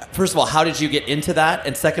you, first of all, how did you get into that?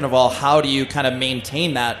 And second of all, how do you kind of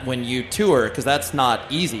maintain that when you tour? Because that's not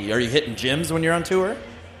easy. Are you hitting gyms when you're on tour?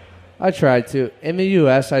 I try to. In the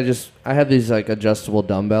U.S., I have these like adjustable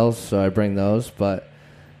dumbbells, so I bring those. But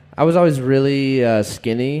I was always really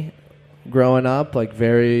skinny growing up, like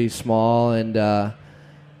very small, and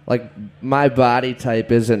like my body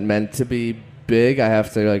type isn't meant to be big. I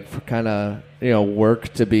have to like kind of work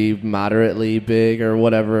to be moderately big or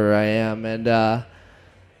whatever I am, and a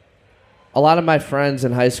lot of my friends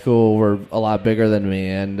in high school were a lot bigger than me,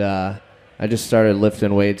 and I just started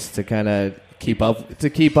lifting weights to kind of keep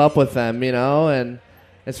up with them, and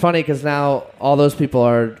it's funny because now all those people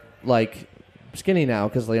are like skinny now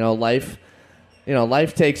because life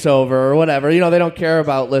takes over or whatever. They don't care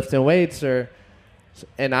about lifting weights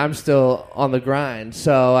and I'm still on the grind.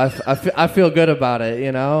 So I feel good about it,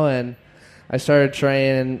 and I started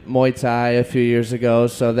training Muay Thai a few years ago,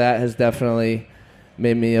 so that has definitely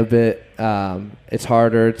made me a bit, it's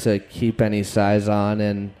harder to keep any size on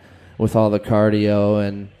and with all the cardio,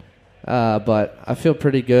 and but I feel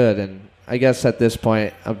pretty good. And I guess at this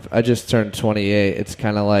point, I just turned 28. It's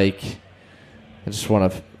kind of like I just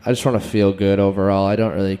want to feel good overall. I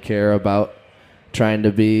don't really care about trying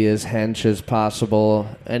to be as hench as possible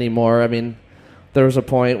anymore. I mean, there was a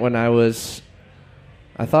point when I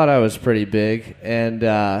thought I was pretty big, and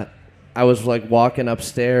I was like walking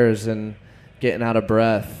upstairs and getting out of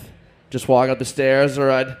breath. Just walk up the stairs, or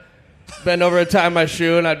I'd bend over and tie my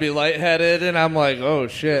shoe, and I'd be lightheaded, and I'm like, oh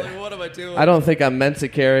shit. Like, what am I doing? I don't think I'm meant to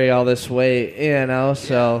carry all this weight,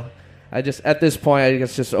 so I just, at this point, I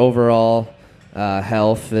guess just overall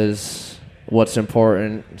health is what's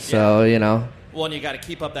important, so, Well, and you got to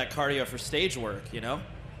keep up that cardio for stage work,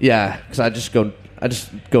 Yeah, because I just go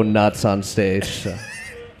nuts on stage, so.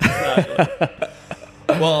 Exactly.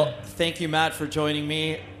 Well, thank you, Matt, for joining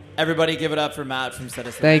me. Everybody give it up for Matt from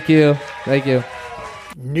Citizen. Thank you.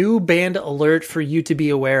 New band alert for you to be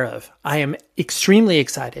aware of. I am extremely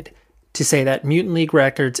excited to say that Mutant League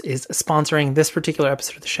Records is sponsoring this particular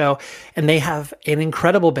episode of the show, and they have an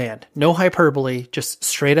incredible band. No hyperbole, just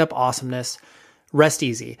straight up awesomeness. Rest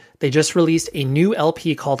Easy. They just released a new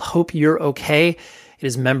LP called Hope You're Okay. It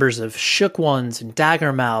is members of Shook Ones and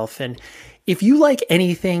Daggermouth, and if you like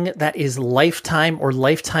anything that is Lifetime or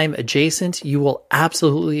Lifetime adjacent, you will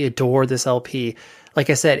absolutely adore this LP. Like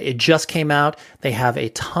I said, it just came out. They have a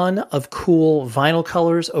ton of cool vinyl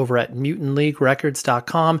colors over at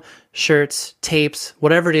mutantleaguerecords.com. Shirts, tapes,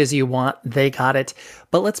 whatever it is you want, they got it.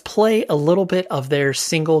 But let's play a little bit of their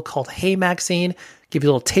single called Hey Maxine, give you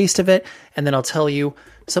a little taste of it, and then I'll tell you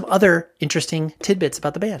some other interesting tidbits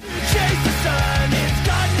about the band.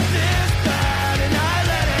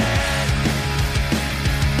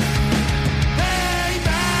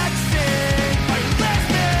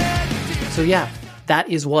 So yeah, that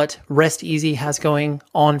is what Rest Easy has going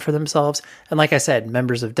on for themselves. And like I said,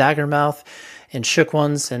 members of Daggermouth and Shook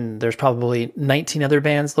Ones, and there's probably 19 other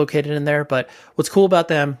bands located in there. But what's cool about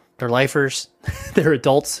them, they're lifers. They're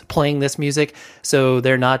adults playing this music. So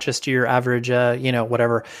they're not just your average,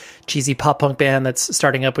 whatever cheesy pop punk band that's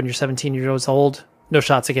starting up when you're 17 years old. No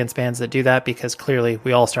shots against bands that do that, because clearly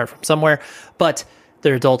we all start from somewhere. But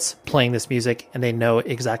they're adults playing this music, and they know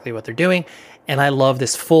exactly what they're doing. And I love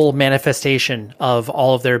this full manifestation of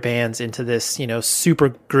all of their bands into this, super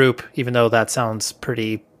group, even though that sounds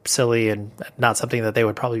pretty silly and not something that they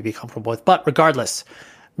would probably be comfortable with. But regardless,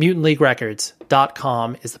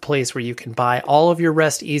 mutantleaguerecords.com is the place where you can buy all of your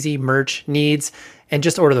Rest Easy merch needs and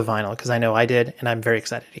just order the vinyl, because I know I did, and I'm very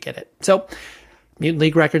excited to get it. So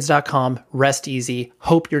mutantleaguerecords.com, Rest Easy,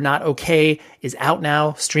 Hope You're Not Okay is out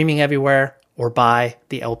now, streaming everywhere, or buy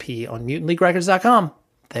the LP on mutantleaguerecords.com.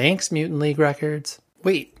 Thanks, Mutant League Records.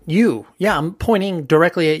 Wait, you. Yeah, I'm pointing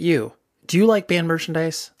directly at you. Do you like band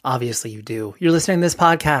merchandise? Obviously you do. You're listening to this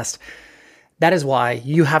podcast. That is why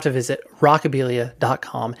you have to visit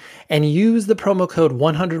rockabilia.com and use the promo code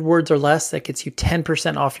 100 words or less. That gets you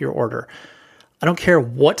 10% off your order. I don't care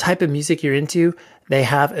what type of music you're into. They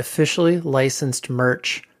have officially licensed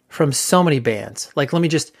merch from so many bands. Like, let me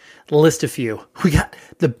just list a few. We got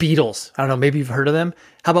the Beatles. I don't know, maybe you've heard of them.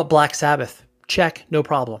 How about Black Sabbath? Check, no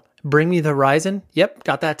problem. Bring Me the Horizon? Yep,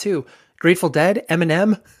 got that too. Grateful Dead,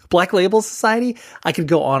 Eminem, Black Label Society? I could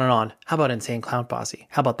go on and on. How about Insane Clown Posse?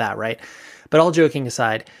 How about that, right? But all joking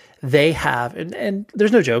aside, they have, and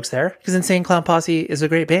there's no jokes there, because Insane Clown Posse is a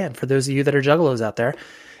great band for those of you that are juggalos out there.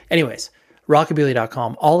 Anyways,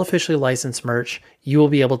 rockabilia.com, all officially licensed merch. You will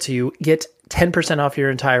be able to get 10% off your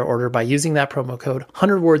entire order by using that promo code,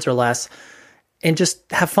 100 words or less, and just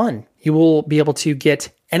have fun. You will be able to get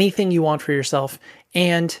anything you want for yourself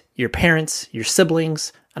and your parents, your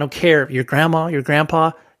siblings. I don't care, your grandma, your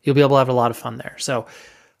grandpa, you'll be able to have a lot of fun there. So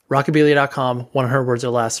rockabilia.com, 100 words or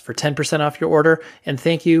less for 10% off your order. And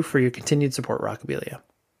thank you for your continued support, Rockabilia.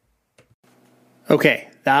 Okay,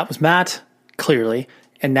 that was Matt, clearly.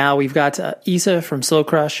 And now we've got Issa from Slow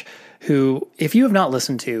Crush, who, if you have not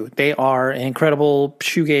listened to, they are an incredible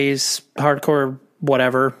shoegaze, hardcore,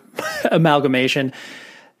 whatever, amalgamation.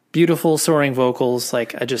 Beautiful soaring vocals.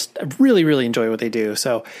 Like, I really, really enjoy what they do.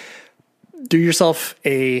 So do yourself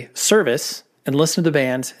a service and listen to the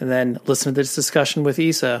band and then listen to this discussion with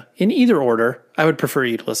Issa in either order. I would prefer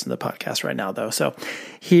you to listen to the podcast right now, though. So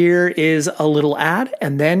here is a little ad,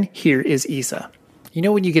 and then here is Issa. You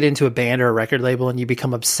know when you get into a band or a record label and you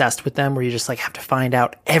become obsessed with them, where you just like have to find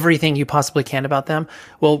out everything you possibly can about them?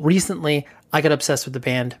 Well, recently I got obsessed with the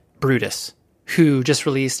band Brutus, who just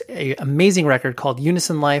released an amazing record called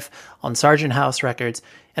Unison Life on Sargent House Records.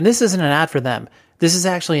 And this isn't an ad for them. This is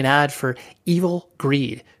actually an ad for Evil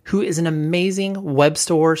Greed, who is an amazing web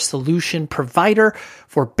store solution provider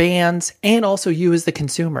for bands and also you as the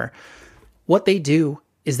consumer. What they do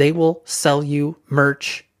is they will sell you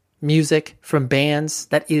merch, music from bands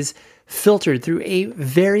that is filtered through a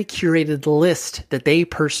very curated list that they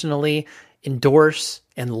personally endorse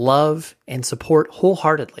and love and support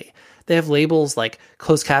wholeheartedly. They have labels like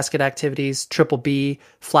Closed Casket Activities, Triple B,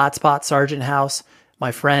 Flat Spot, Sargent House,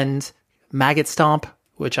 My Friend, Maggot Stomp,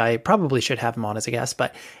 which I probably should have them on as a guest.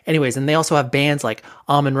 But anyways, and they also have bands like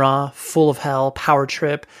Amun-Ra, Full of Hell, Power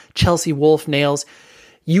Trip, Chelsea Wolf, Nails.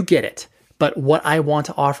 You get it. But what I want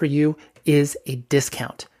to offer you is a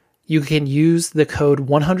discount. You can use the code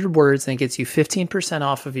 100 words and it gets you 15%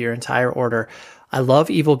 off of your entire order. I love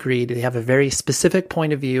Evil Greed. They have a very specific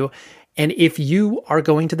point of view. And if you are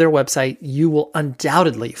going to their website, you will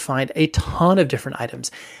undoubtedly find a ton of different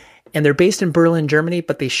items. And they're based in Berlin, Germany,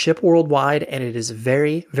 but they ship worldwide, and it is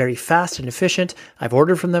very, very fast and efficient. I've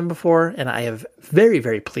ordered from them before, and I am very,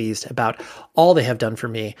 very pleased about all they have done for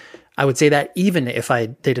me. I would say that even if they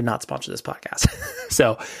did not sponsor this podcast.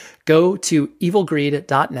 So go to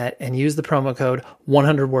evilgreed.net and use the promo code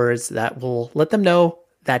 100 words. That will let them know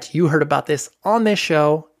that you heard about this on this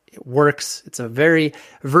show. It works. It's a very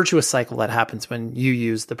virtuous cycle that happens when you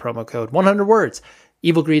use the promo code 100 words.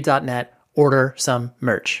 evilgreed.net. Order some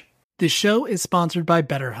merch. This show is sponsored by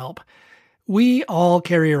BetterHelp. We all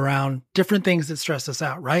carry around different things that stress us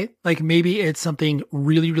out, right? Like maybe it's something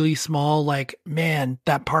really, really small, like, man,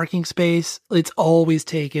 that parking space, it's always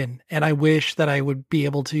taken. And I wish that I would be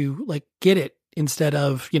able to like get it instead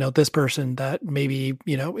of, this person that maybe,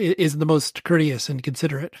 isn't the most courteous and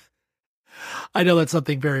considerate. I know that's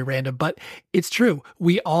something very random, but it's true.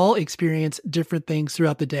 We all experience different things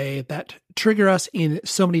throughout the day that trigger us in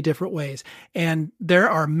so many different ways. And there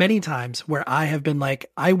are many times where I have been like,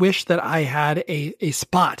 I wish that I had a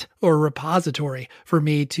spot or a repository for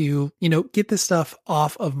me to, get this stuff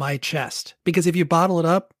off of my chest. Because if you bottle it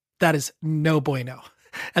up, that is no bueno.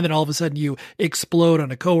 And then all of a sudden you explode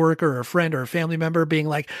on a coworker or a friend or a family member being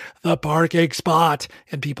like, the parking spot.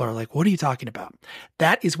 And people are like, what are you talking about?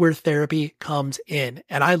 That is where therapy comes in.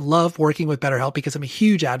 And I love working with BetterHelp because I'm a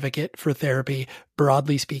huge advocate for therapy,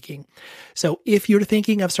 broadly speaking. So if you're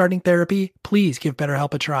thinking of starting therapy, please give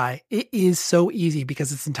BetterHelp a try. It is so easy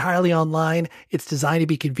because it's entirely online. It's designed to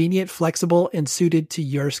be convenient, flexible, and suited to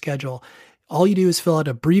your schedule. All you do is fill out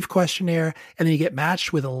a brief questionnaire, and then you get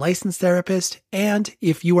matched with a licensed therapist. And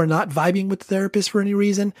if you are not vibing with the therapist for any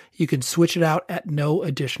reason, you can switch it out at no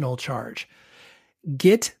additional charge.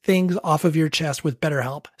 Get things off of your chest with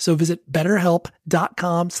BetterHelp. So visit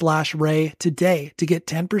betterhelp.com/Ray today to get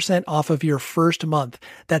 10% off of your first month.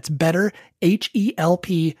 That's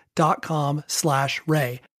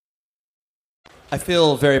betterhelp.com/Ray. I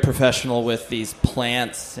feel very professional with these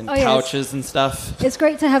plants and couches and stuff. It's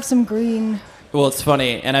great to have some green. Well, it's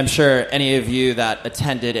funny, and I'm sure any of you that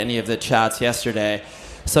attended any of the chats yesterday,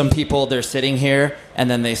 some people, they're sitting here,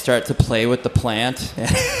 and then they start to play with the plant.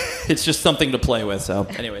 It's just something to play with. So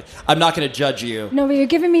anyway, I'm not going to judge you. No, but you're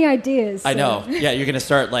giving me ideas. So. I know. Yeah, you're going to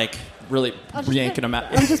start, like, really yanking them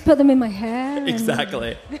out. I'll just put them in my hair.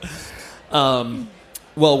 Exactly.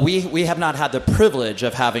 Well, we have not had the privilege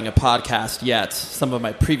of having a podcast yet. Some of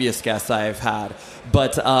my previous guests I've had.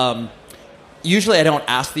 But usually I don't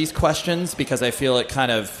ask these questions because I feel it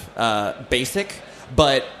kind of basic.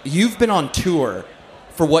 But you've been on tour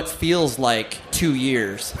for what feels like 2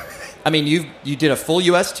 years. I mean, you did a full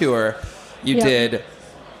U.S. tour. You did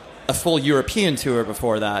a full European tour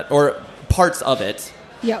before that, or parts of it.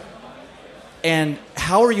 Yep. And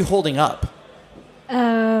how are you holding up?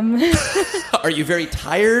 Are you very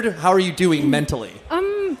tired? How are you doing mentally?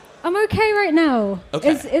 I'm okay right now.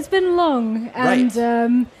 Okay. It's been long, and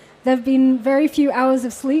there have been very few hours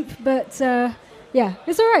of sleep, but it's all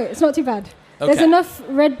right. It's not too bad. Okay. There's enough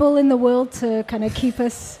Red Bull in the world to kind of keep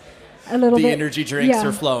us a little bit. The energy drinks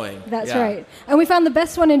are flowing. That's right. And we found the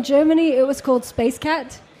best one in Germany. It was called Space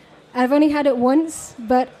Cat. I've only had it once,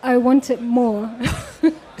 but I want it more.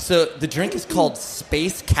 So the drink is called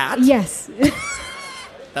Space Cat? Yes.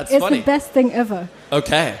 That's it's funny. the best thing ever.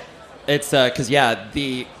 Okay. It's because,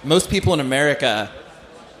 most people in America,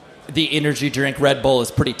 the energy drink Red Bull is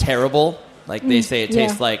pretty terrible. Like, they say it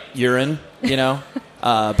tastes like urine, you know?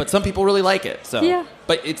 But some people really like it. So. Yeah.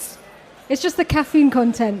 But it's just the caffeine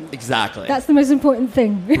content. Exactly. That's the most important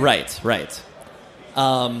thing. Right.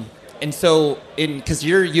 And so, because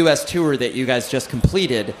your U.S. tour that you guys just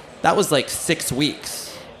completed, that was like 6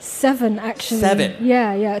 weeks. 7, actually. 7?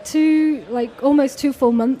 Yeah. Almost 2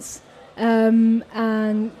 full months. And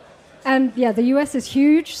the US is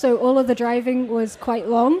huge, so all of the driving was quite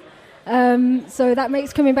long. So that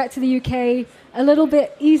makes coming back to the UK a little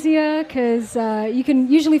bit easier because you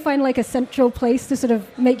can usually find like a central place to sort of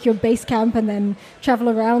make your base camp and then travel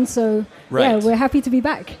around. So we're happy to be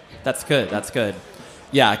back. That's good.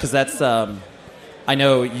 Yeah, because that's I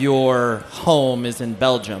know your home is in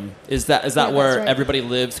Belgium. Is that where right. everybody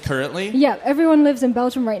lives currently? Yeah, everyone lives in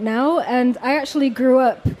Belgium right now, and I actually grew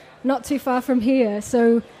up not too far from here,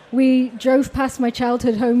 so we drove past my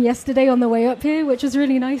childhood home yesterday on the way up here, which was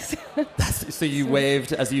really nice. So you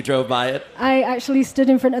waved as you drove by it? I actually stood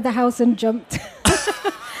in front of the house and jumped.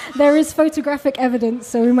 There is photographic evidence,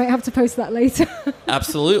 so we might have to post that later.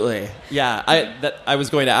 Absolutely. Yeah, I was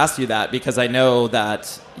going to ask you that because I know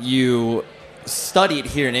that you studied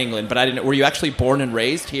here in England, but I didn't. Were you actually born and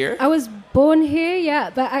raised here? I was born here, yeah,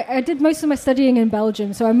 but I did most of my studying in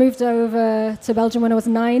Belgium. So I moved over to Belgium when I was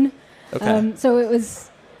 9. Okay. So it was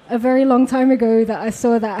a very long time ago that I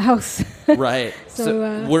saw that house. Right.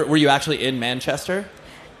 So were you actually in Manchester?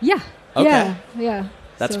 Yeah. Okay. Yeah.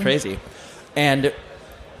 That's crazy. And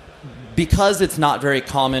because it's not very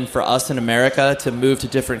common for us in America to move to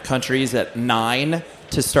different countries at 9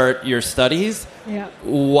 to start your studies,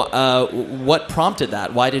 what prompted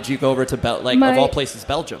that? Why did you go over to of all places,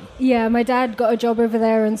 Belgium? Yeah, my dad got a job over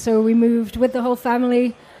there, and so we moved with the whole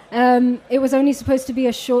family. It was only supposed to be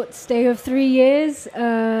a short stay of 3 years,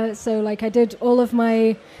 so I did all of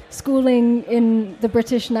my schooling in the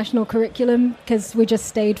British national curriculum because we just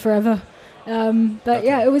stayed forever.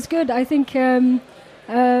 It was good. I think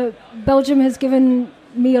Belgium has given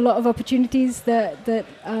me a lot of opportunities that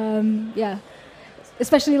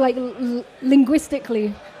especially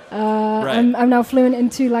linguistically. Right. I'm now fluent in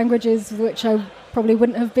 2 languages, which I probably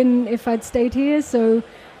wouldn't have been if I'd stayed here. So,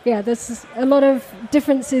 there's a lot of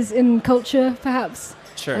differences in culture, perhaps.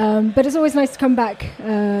 Sure. But it's always nice to come back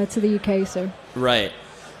to the UK. So. Right,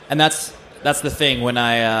 and that's the thing. When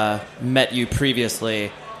I met you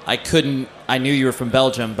previously, I knew you were from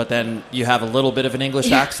Belgium, but then you have a little bit of an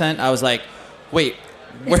English accent. I was like, wait.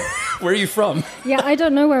 Where are you from? Yeah, I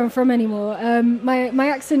don't know where I'm from anymore. My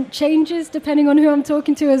accent changes depending on who I'm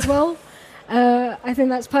talking to as well. I think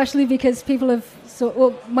that's partially because people have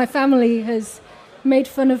my family has made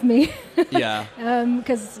fun of me. Yeah.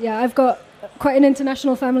 Because I've got quite an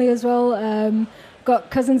international family as well.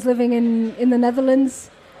 Got cousins living in the Netherlands,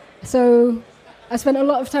 so I spent a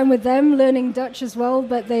lot of time with them learning Dutch as well.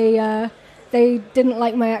 But they didn't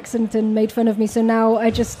like my accent and made fun of me. So now I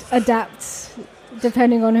just adapt.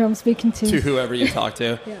 Depending on who I'm speaking to. To whoever you talk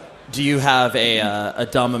to. Yeah. Do you have a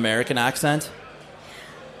dumb American accent?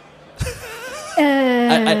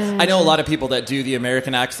 I know a lot of people that do the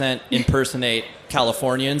American accent impersonate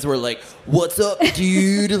Californians. We're like, "What's up,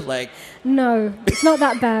 dude?" No, it's not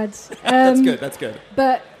that bad. That's good.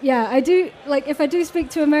 But I do if I do speak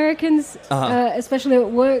to Americans, especially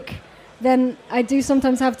at work, then I do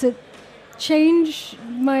sometimes have to change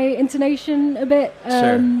my intonation a bit.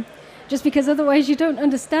 Sure. Just because otherwise you don't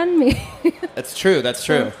understand me. That's true.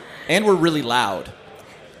 And we're really loud.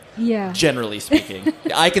 Yeah. Generally speaking.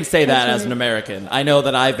 I can say that right. as an American. I know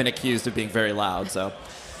that I've been accused of being very loud, so.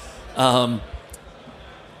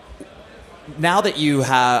 Now that you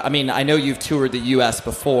have, I know you've toured the U.S.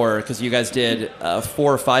 before because you guys did a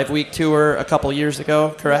 4 or 5 week tour a couple years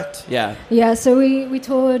ago, correct? Yeah. Yeah, so we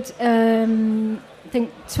toured, I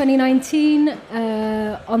think 2019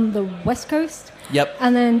 on the West Coast. Yep.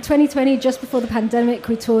 And then 2020, just before the pandemic,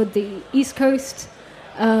 we toured the East Coast,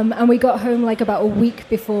 and we got home about a week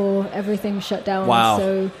before everything shut down. Wow.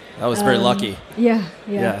 So that was very lucky. Yeah.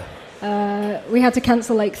 We had to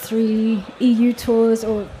cancel 3 EU tours,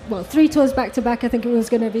 3 tours back to back. I think it was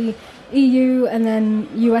going to be EU and then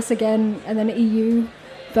US again and then EU,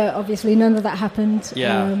 but obviously none of that happened.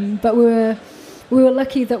 Yeah. But we were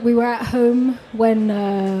lucky that we were at home when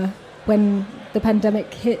the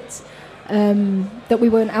pandemic hit. That we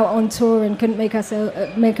weren't out on tour and couldn't make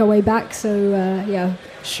our way back. So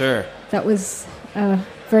Sure. That was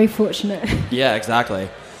very fortunate. Yeah, exactly.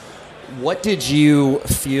 what did you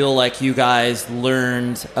feel like you guys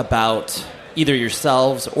learned about either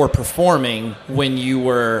yourselves or performing when you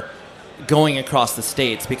were going across the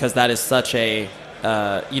states? Because that is such a,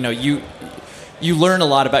 you learn a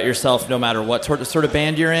lot about yourself no matter what sort of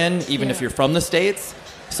band you're in, even if you're from the States.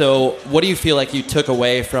 So what do you feel like you took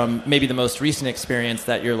away from maybe the most recent experience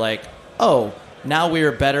that you're like, oh, now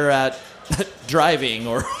we're better at driving,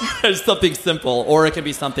 or something simple, or it can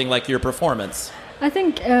be something like your performance? I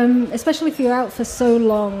think, especially if you're out for so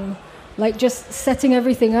long, like just setting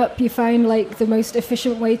everything up, you find like the most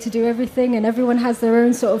efficient way to do everything, and everyone has their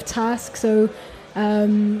own sort of task. So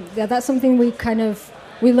that's something we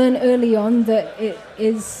learn early on, that it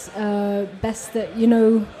is best that you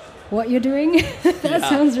know what you're doing. That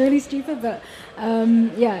sounds really stupid, but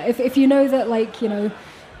if you know that, like, you know,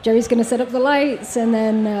 Jerry's going to set up the lights, and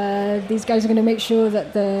then these guys are going to make sure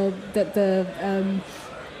that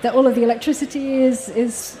that all of the electricity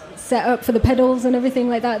is set up for the pedals and everything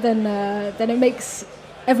like that, then it makes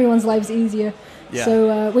everyone's lives easier. Yeah.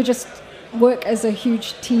 So we just work as a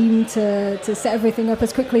huge team to set everything up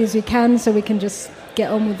as quickly as we can, so we can just get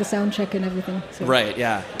on with the sound check and everything. So. Right,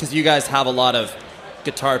 yeah. Because you guys have a lot of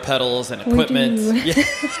guitar pedals and equipment. We do.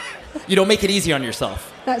 You don't make it easy on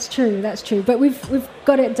yourself. That's true. But we've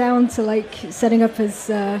got it down to like setting up as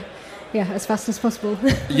fast as possible.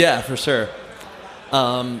 Yeah, for sure.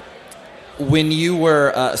 When you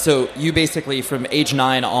were so you basically from age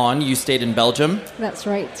 9 on, you stayed in Belgium. That's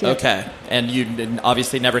right. Yeah. Okay, and you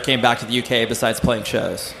obviously never came back to the UK besides playing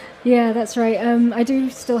shows. Yeah, that's right. I do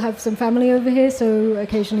still have some family over here, so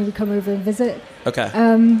occasionally we come over and visit. Okay.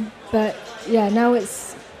 But yeah, now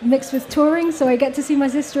it's mixed with touring, so I get to see my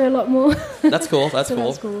sister a lot more. That's cool. That's so cool.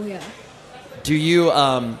 That's cool. Yeah. Do you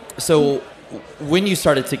so when you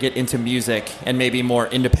started to get into music and maybe more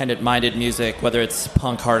independent-minded music, whether it's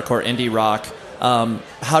punk, hardcore, indie rock,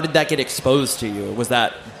 how did that get exposed to you? Was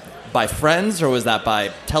that by friends, or was that by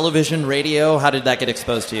television, radio? How did that get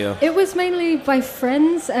exposed to you? It was mainly by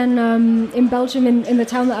friends, and in Belgium, in the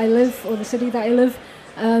town that I live, or the city that I live,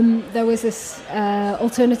 there was this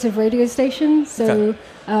alternative radio station. So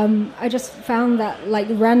I just found that, like,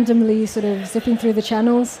 randomly sort of zipping through the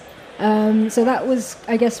channels. So that was,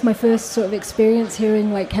 I guess, my first sort of experience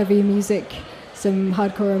hearing like heavy music, some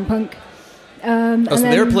hardcore and punk. So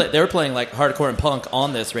they were playing like hardcore and punk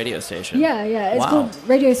on this radio station. Yeah. It's called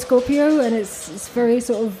Radio Scorpio, and it's very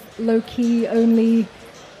sort of low key, only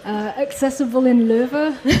accessible in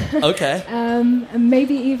Leuven. Okay. And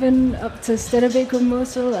maybe even up to Sterrenbeek or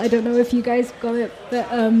Mosul. I don't know if you guys got it, but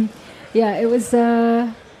it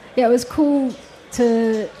was cool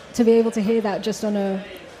to be able to hear that just on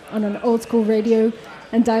an old school radio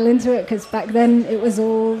and dial into it, because back then it was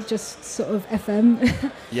all just sort of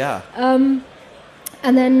FM. Yeah.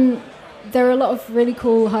 And then there are a lot of really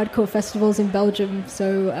cool hardcore festivals in Belgium.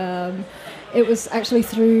 So it was actually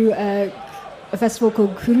through a festival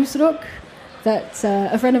called Cruiserock that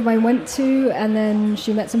a friend of mine went to, and then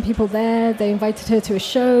she met some people there. They invited her to a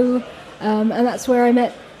show, and that's where I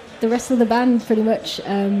met the rest of the band, pretty much.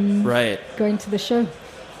 Right. Going to the show.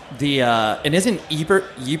 And isn't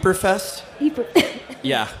Yperfest? Yper.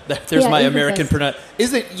 Yeah, there's my American pronunciation.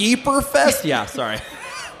 Isn't Yperfest? Yeah, sorry.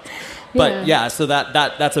 But so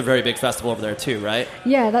that's a very big festival over there too, right?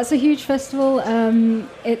 Yeah, that's a huge festival.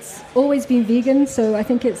 It's always been vegan, so I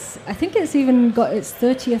think it's even got its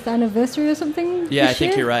 30th anniversary or something. Yeah, I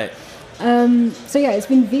think you're right. So yeah, it's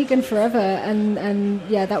been vegan forever, and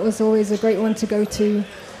yeah, that was always a great one to go to.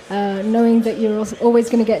 Knowing that you're always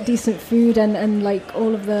going to get decent food, and like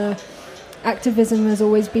all of the activism has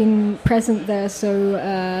always been present there. So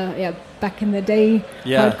back in the day,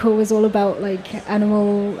 hardcore was all about like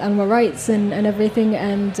animal rights and everything,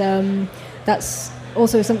 and that's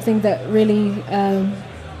also something that really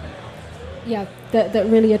that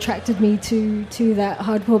really attracted me to that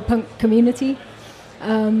hardcore punk community,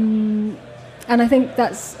 and I think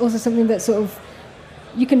that's also something that sort of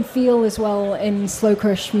you can feel as well in Slow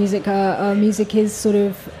Crush music. Our music is sort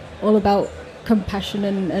of all about compassion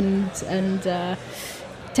and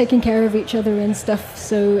taking care of each other and stuff.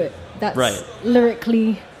 So that's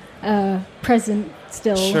lyrically present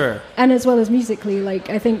still. Sure. And as well as musically, like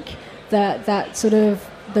I think that sort of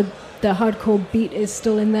the hardcore beat is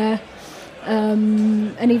still in there.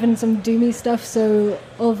 And even some doomy stuff. So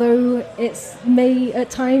although it may at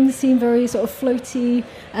times seem very sort of floaty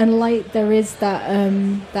and light, there is that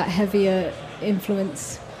heavier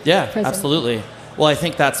influence. Yeah, present. Absolutely. Well, I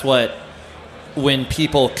think that's what, when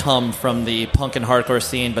people come from the punk and hardcore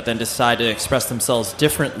scene but then decide to express themselves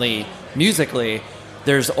differently musically,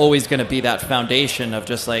 there's always going to be that foundation of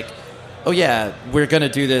just like oh yeah, we're going to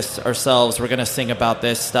do this ourselves. We're going to sing about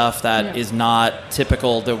this stuff that is not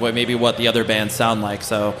typical to maybe what the other bands sound like.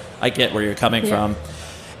 So I get where you're coming from.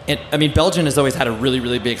 And I mean, Belgium has always had a really,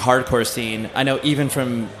 really big hardcore scene. I know even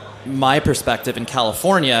from my perspective in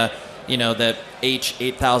California, you know, the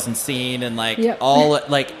H8000 scene and all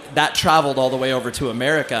like that traveled all the way over to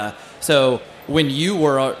America. So when you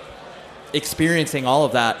were experiencing all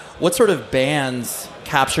of that, what sort of bands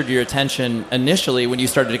captured your attention initially when you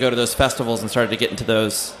started to go to those festivals and started to get into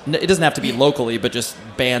those? It doesn't have to be locally, but just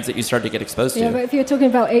bands that you started to get exposed to. Yeah, but if you're talking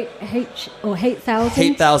about 8000,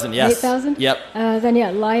 8000, yes. 8000? Yep.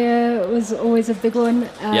 Then Liar was always a big one.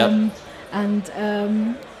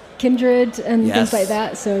 And Kindred and things like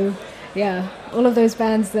that. So yeah, all of those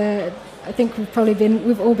bands there, I think we've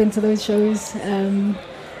all been to those shows.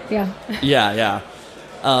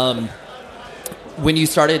 When you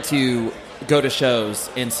started to go to shows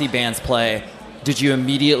and see bands play, did you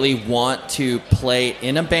immediately want to play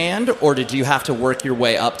in a band, or did you have to work your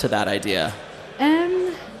way up to that idea?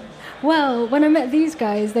 Well, when I met these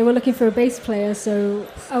guys, they were looking for a bass player, so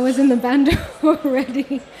I was in the band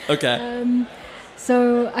already. Okay.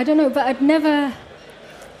 So I don't know, but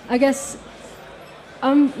I guess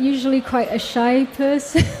I'm usually quite a shy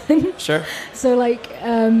person. Sure. So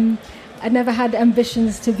I'd never had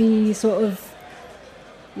ambitions to be sort of,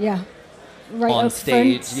 right on up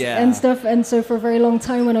stage, front and stuff. And so for a very long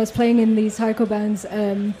time when I was playing in these hardcore bands,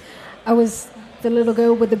 I was the little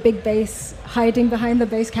girl with the big bass hiding behind the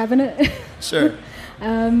bass cabinet. Sure.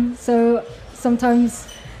 So sometimes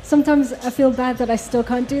I feel bad that I still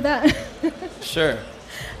can't do that. Sure.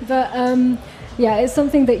 But it's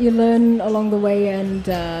something that you learn along the way, and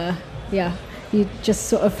you just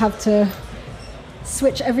sort of have to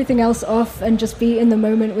switch everything else off and just be in the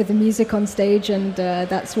moment with the music on stage, and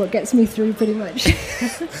that's what gets me through pretty much.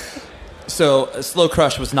 So Slow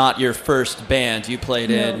Crush was not your first band. You played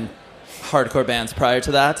in hardcore bands prior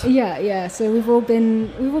to that? Yeah. So we've all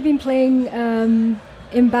been playing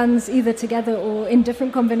in bands either together or in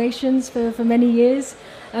different combinations for many years,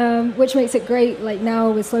 which makes it great. Like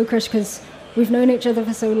now with Slow Crush, because we've known each other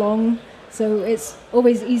for so long, so it's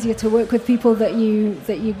always easier to work with people that you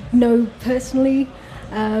know personally,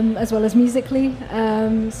 as well as musically.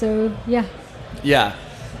 So yeah. Yeah.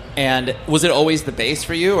 And was it always the bass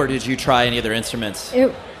for you, or did you try any other instruments?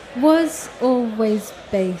 It was always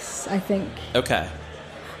bass, I think. Okay.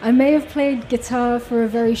 I may have played guitar for a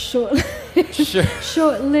very short-lived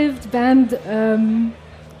band,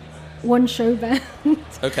 one-show band.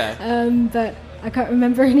 Okay. But I can't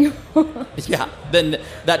remember anymore. Yeah, then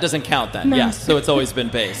that doesn't count then. No. Yes, so it's always been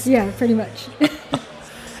bass. Yeah, pretty much.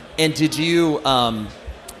 And did you,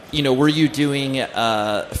 were you doing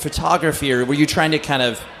photography, or were you trying to kind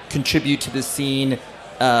of contribute to the scene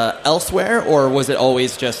elsewhere, or was it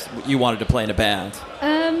always just you wanted to play in a band?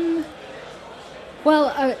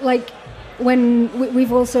 When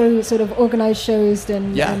we've also sort of organized shows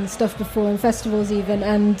and stuff before, and festivals even,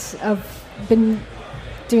 and I've been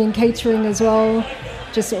doing catering as well,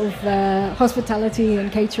 just sort of hospitality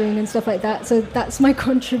and catering and stuff like that. So that's my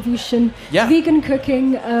contribution. Yeah. Vegan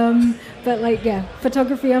cooking, but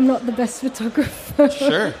photography, I'm not the best photographer.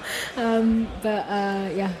 Sure.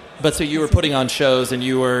 But so you were putting on shows and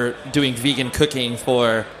you were doing vegan cooking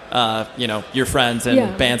for, your friends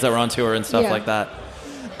and bands that were on tour and stuff like that.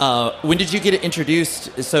 When did you get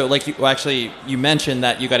introduced? So you mentioned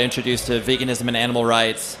that you got introduced to veganism and animal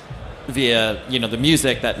rights via, the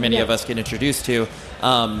music that many of us get introduced to.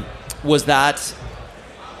 Was that,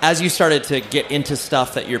 as you started to get into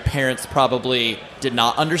stuff that your parents probably did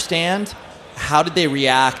not understand, how did they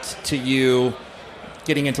react to you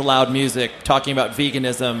getting into loud music, talking about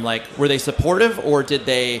veganism? Like, were they supportive, or did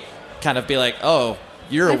they kind of be like, oh,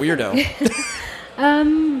 you're a weirdo?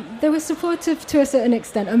 They were supportive to a certain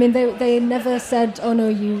extent. I mean, they never said, oh no,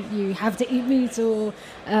 you have to eat meat, or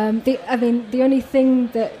the only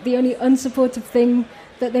unsupportive thing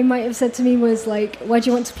that they might have said to me was like, why do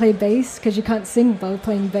you want to play bass? Because you can't sing while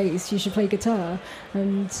playing bass. You should play guitar.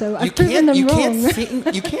 And so I've proven them wrong.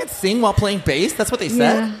 You can't sing while playing bass? That's what they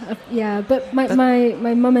said? Yeah. But my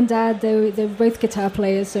mum and dad, they're both guitar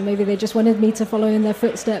players, so maybe they just wanted me to follow in their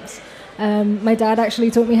footsteps. My dad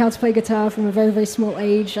actually taught me how to play guitar from a very, very small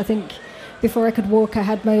age. I think before I could walk, I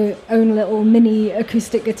had my own little mini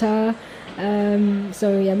acoustic guitar.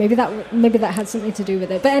 So yeah, maybe that had something to do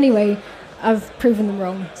with it. But anyway, I've proven them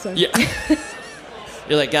wrong. So yeah.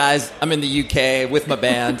 You're like, guys, I'm in the UK with my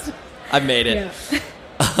band. I've made it.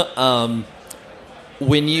 Yeah.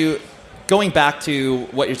 When you going back to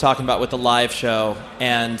what you're talking about with the live show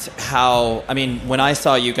and how, when I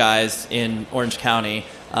saw you guys in Orange County,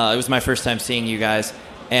 it was my first time seeing you guys.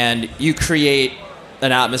 and you create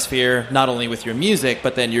an atmosphere not only with your music,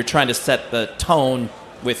 but then you're trying to set the tone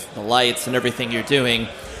with the lights and everything you're doing.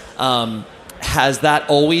 Has that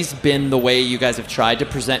always been the way you guys have tried to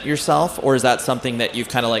present yourself, or is that something that you've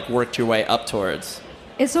kind of like worked your way up towards?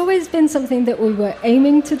 It's always been something that we were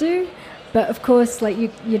aiming to do, but of course, like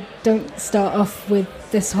you don't start off with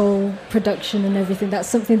this whole production and everything. That's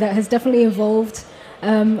something that has definitely evolved.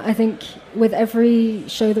 I think with every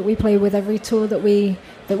show that we play, with every tour that we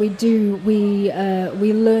do,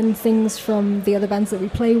 we learn things from the other bands that we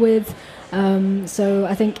play with. So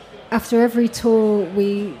I think after every tour,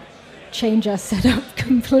 we change our setup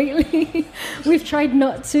completely. We've tried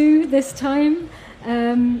not to this time.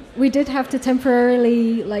 We did have to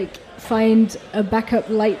temporarily find a backup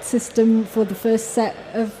light system for the first set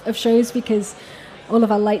of shows because all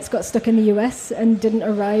of our lights got stuck in the US and didn't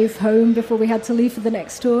arrive home before we had to leave for the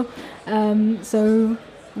next tour. So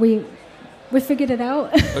we figured it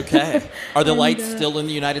out. Okay. Are the lights still in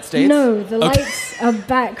the United States? No, the lights are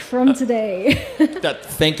back from today.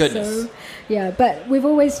 Thank goodness. So, yeah, but we've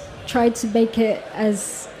always tried to make it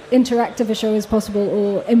as interactive a show as possible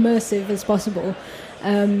or immersive as possible.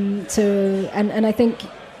 And I think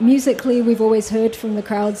musically we've always heard from the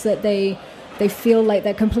crowds that they feel like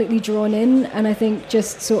they're completely drawn in, and I think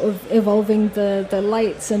just sort of evolving the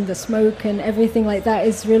lights and the smoke and everything like that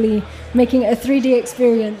is really making it a 3D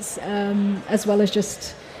experience as well as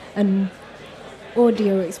just an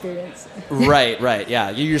audio experience. Right, yeah.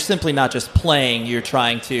 You're simply not just playing, you're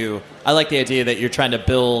trying to... I like the idea that you're trying to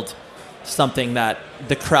build something that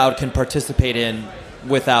the crowd can participate in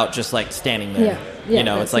without just standing there.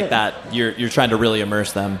 Yeah, it's like that. You're trying to really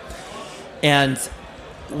immerse them. And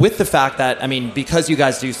with the fact that, because you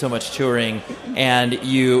guys do so much touring and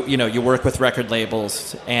you work with record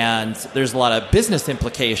labels and there's a lot of business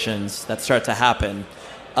implications that start to happen,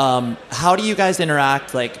 how do you guys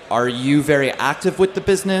interact? Are you very active with the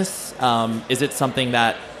business? Is it something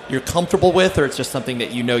that you're comfortable with, or it's just something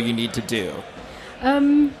that you need to do?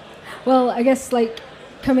 Well, I guess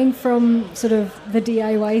coming from sort of the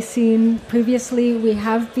DIY scene previously, we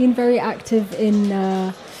have been very active in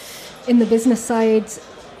the business side,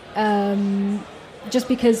 just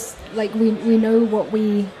because we know what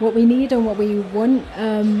we need and what we want.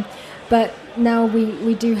 But now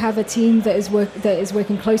we do have a team that is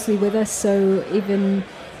working closely with us. So even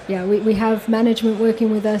we have management working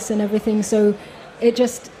with us and everything. So it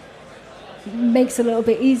just makes it a little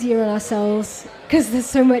bit easier on ourselves because there's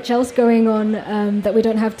so much else going on that we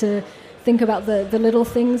don't have to think about the little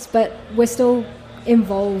things, but we're still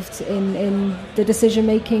involved in the decision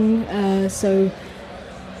making, so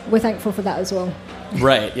we're thankful for that as well.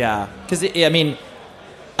 Right, yeah. Because,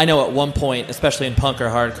 I know at one point, especially in punk or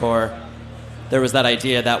hardcore, there was that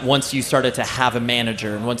idea that once you started to have a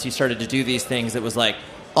manager and once you started to do these things, it was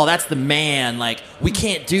oh, that's the man, we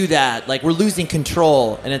can't do that, we're losing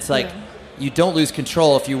control. And it's you don't lose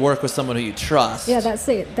control if you work with someone who you trust. Yeah, that's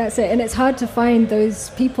it. And it's hard to find those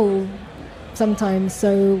people sometimes.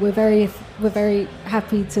 So we're very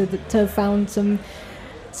happy to have found some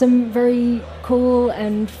very cool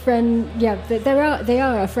and friend. Yeah, they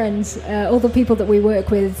are our friends. All the people that we work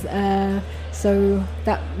with. So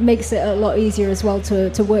that makes it a lot easier as well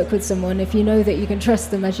to work with someone if you know that you can trust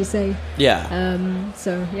them, as you say. Yeah.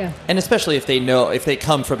 So yeah. And especially if they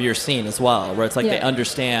come from your scene as well, where it's they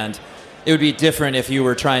understand. It would be different if you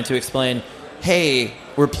were trying to explain, hey,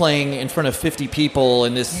 we're playing in front of 50 people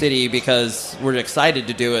in this city because we're excited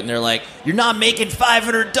to do it. And they're you're not making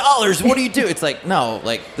 $500. What do you do? It's no,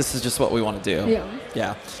 this is just what we want to do.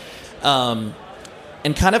 Yeah.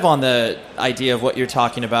 And kind of on the idea of what you're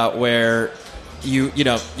talking about where you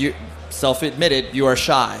self-admitted you are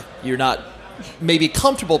shy. You're not maybe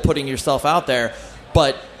comfortable putting yourself out there,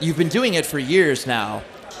 but you've been doing it for years now.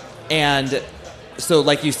 And so,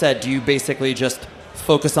 like you said, do you basically just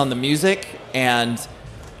focus on the music? And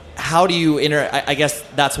how do you I guess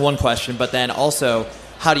that's one question, but then also,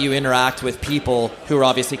 how do you interact with people who are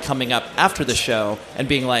obviously coming up after the show and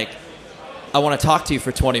being I want to talk to you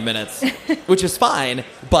for 20 minutes, which is fine,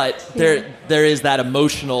 but there is that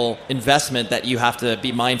emotional investment that you have to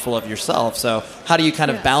be mindful of yourself. So how do you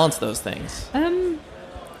kind of balance those things?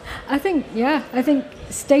 I think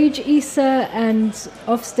stage Issa and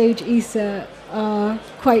offstage Issa are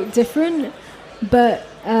quite different, but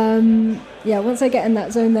once I get in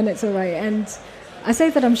that zone, then it's all right. And I say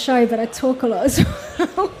that I'm shy, but I talk a lot as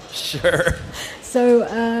well. Sure. So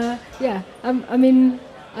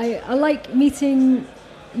I like meeting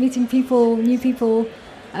people, new people,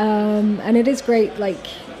 and it is great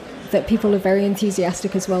that people are very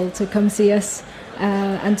enthusiastic as well to come see us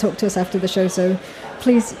and talk to us after the show. So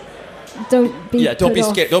please don't be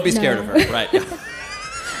scared. Don't be scared of her, right? Yeah.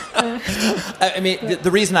 I mean,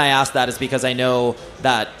 the reason I ask that is because I know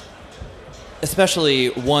that, especially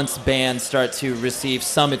once bands start to receive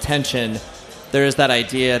some attention, there is that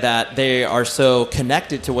idea that they are so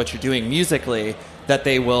connected to what you're doing musically that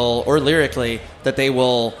they will, or lyrically, that they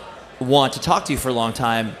will want to talk to you for a long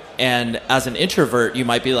time. And as an introvert, you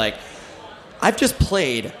might be like, I've just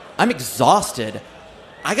played. I'm exhausted.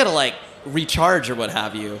 I gotta like recharge or what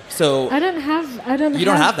have you. So I don't have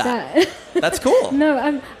that. That's cool.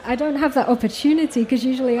 No, I don't have that opportunity because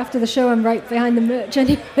usually after the show I'm right behind the merch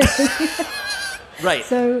anyway. Right.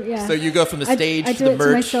 So yeah. So you go from the stage I to the do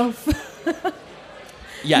merch. it to myself.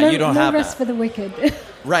 Yeah, you don't have no rest that. for the wicked.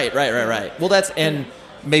 Right. Well,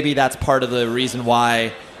 maybe that's part of the reason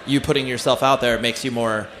why you putting yourself out there makes you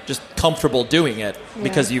more just comfortable doing it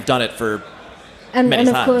because you've done it for many times.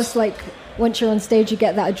 And of course, like once you're on stage, you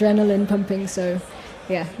get that adrenaline pumping. So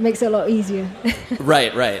yeah, it makes it a lot easier.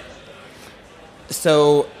 Right.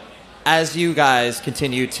 So as you guys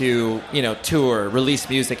continue to, tour, release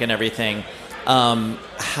music and everything, I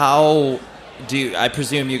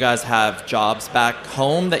presume you guys have jobs back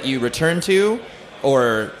home that you return to,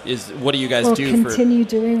 or what do you guys do continue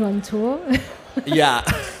doing on tour? Yeah.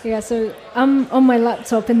 Yeah, so I'm on my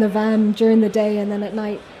laptop in the van during the day and then at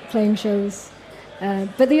night playing shows.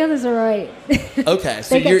 But the others are all right. Okay,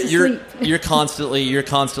 so you're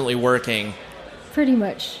constantly working. Pretty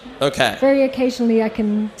much. Okay. Very occasionally I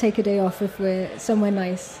can take a day off if we're somewhere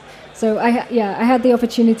nice. So I had the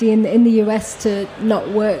opportunity in the US to not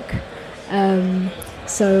work.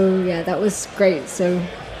 So yeah, that was great. So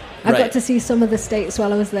I got to see some of the states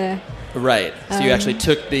while I was there. Right. So you actually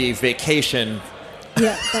took the vacation.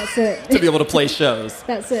 Yeah, that's it. To be able to play shows.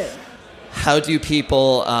 That's it. How do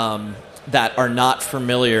people that are not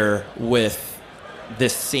familiar with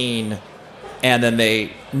this scene, and then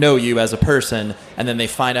they know you as a person, and then they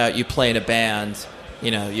find out you play in a band,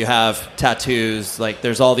 you have tattoos, like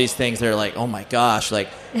there's all these things that are like, oh my gosh, like,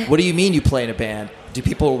 what do you mean you play in a band? Do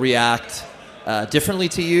people react differently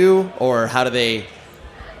to you, or how do they?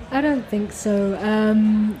 I don't think so.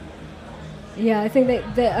 I think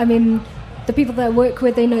that I mean, the people that I work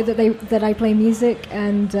with, they know that I play music,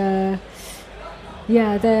 and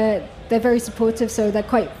they're very supportive. So they're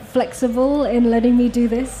quite flexible in letting me do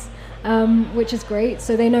this, which is great.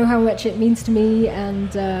 So they know how much it means to me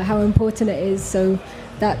and how important it is. So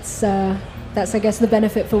that's I guess the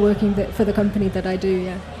benefit for working for the company that I do.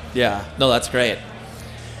 Yeah. Yeah. No, that's great.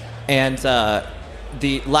 And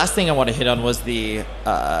the last thing I want to hit on was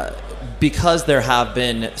because there have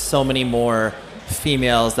been so many more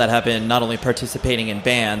females that have been not only participating in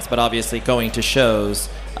bands, but obviously going to shows.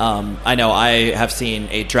 I know I have seen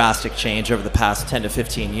a drastic change over the past 10 to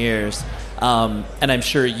 15 years. And I'm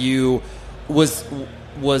sure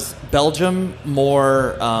was Belgium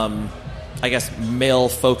more, I guess,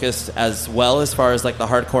 male-focused as well as far as like the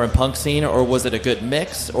hardcore and punk scene, or was it a good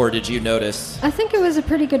mix, or did you notice? I think it was a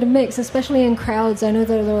pretty good mix, especially in crowds. I know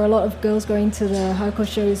that there were a lot of girls going to the hardcore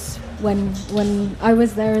shows when I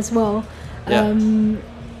was there as well. Yeah.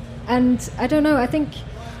 And I don't know, I think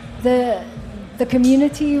the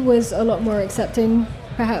community was a lot more accepting,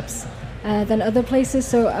 perhaps, than other places.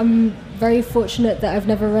 So I'm very fortunate that I've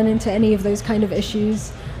never run into any of those kind of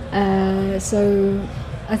issues. So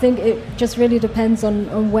I think it just really depends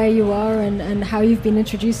on where you are and how you've been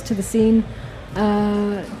introduced to the scene.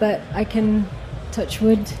 But I can, touch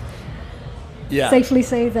wood, safely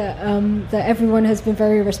say that that everyone has been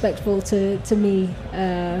very respectful to me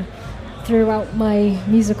throughout my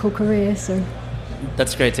musical career. So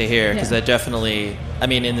that's great to hear, because that definitely, I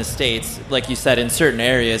mean, in the States, like you said, in certain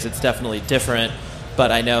areas it's definitely different,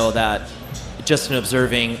 but I know that just in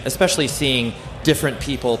observing, especially seeing different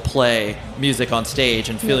people play music on stage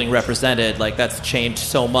and feeling represented, like that's changed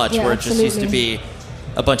so much, where it just used to be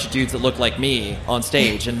a bunch of dudes that look like me on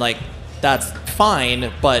stage, and like that's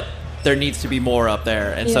fine, but there needs to be more up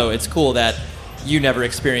there. And so it's cool that you never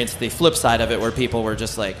experienced the flip side of it, where people were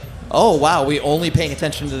just like, oh wow, we only paying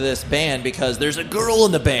attention to this band because there's a girl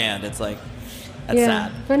in the band. It's like, that's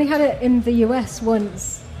sad. I've only had it in the US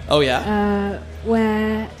once. Oh yeah?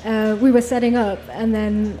 Where we were setting up, and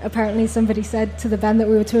then apparently somebody said to the band that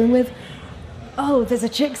we were touring with, oh, there's a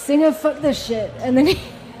chick singer, fuck this shit. And then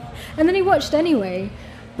he watched anyway.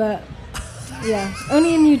 But yeah,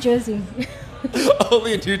 only in New Jersey.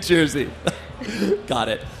 Only in New Jersey. Got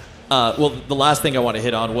it. Well, the last thing I want to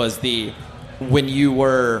hit on was when you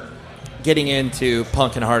were getting into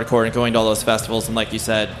punk and hardcore and going to all those festivals, and like you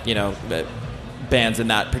said, bands in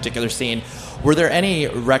that particular scene, were there any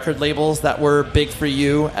record labels that were big for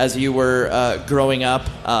you as you were growing up?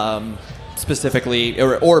 specifically,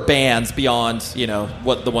 or bands beyond,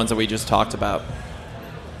 what the ones that we just talked about?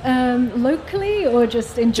 Locally or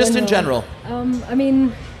just in general? Just in general.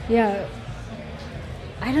 Yeah.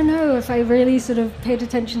 I don't know if I really sort of paid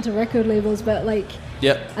attention to record labels, but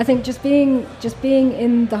Yep. I think just being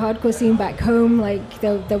in the hardcore scene back home,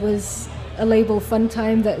 there was a label,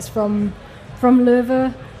 Funtime, that's from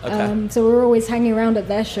Leuven. Okay. So we're always hanging around at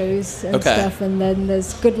their shows and stuff, and then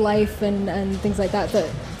there's Good Life and things like that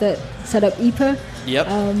set up IPA. Yep.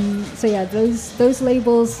 So yeah, those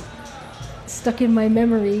labels stuck in my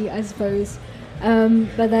memory, I suppose.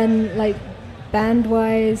 But then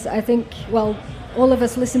band-wise, I think, all of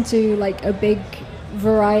us listen to a big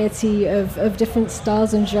variety of different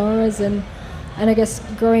styles and genres, and I guess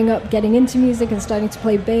growing up getting into music and starting to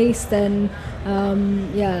play bass, then all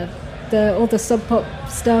the sub pop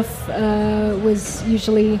stuff was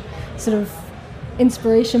usually sort of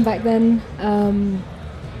inspiration back then.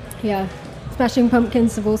 Smashing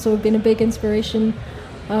Pumpkins have also been a big inspiration.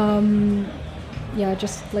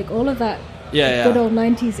 Just all of that good old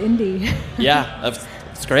 90s indie. Yeah,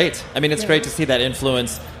 it's great. I mean, it's great to see that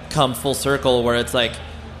influence come full circle, where it's I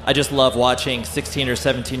just love watching 16 or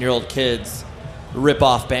 17-year-old kids rip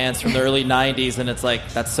off bands from the early 90s, and it's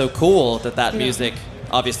that's so cool that music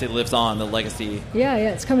obviously lives on, the legacy. Yeah,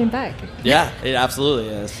 it's coming back. Yeah, it absolutely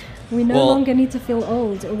is. We no longer need to feel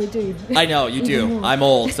old, or we do. I know, you do. More. I'm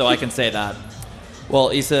old, so I can say that. Well,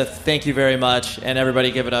 Issa, thank you very much, and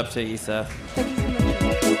everybody give it up to Issa. Thank you so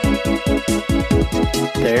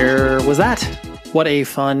much. There was that. What a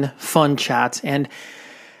fun chat. And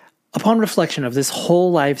upon reflection of this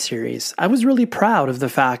whole live series, I was really proud of the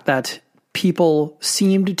fact that people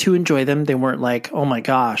seemed to enjoy them. They weren't oh my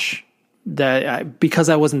gosh, because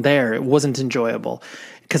I wasn't there, it wasn't enjoyable.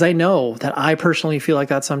 Because I know that I personally feel like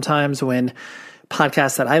that sometimes when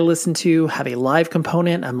podcasts that I listen to have a live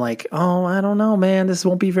component. I'm oh, I don't know, man, this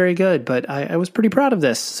won't be very good. But I was pretty proud of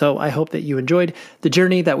this. So I hope that you enjoyed the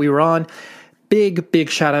journey that we were on. Big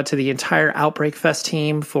shout out to the entire Outbreak Fest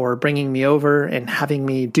team for bringing me over and having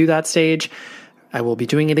me do that stage. I will be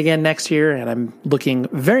doing it again next year, and I'm looking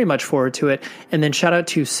very much forward to it. And then shout out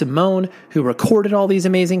to Simone, who recorded all these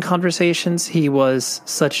amazing conversations. He was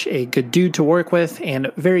such a good dude to work with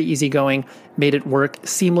and very easygoing, made it work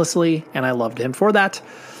seamlessly, and I loved him for that.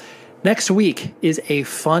 Next week is a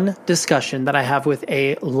fun discussion that I have with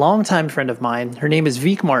a longtime friend of mine. Her name is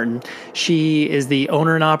Viek Martin. She is the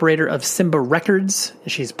owner and operator of Simba Records.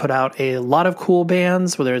 She's put out a lot of cool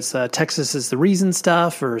bands, whether it's Texas is the Reason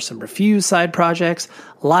stuff or some Refuse side projects,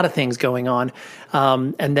 a lot of things going on.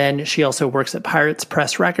 And then she also works at Pirates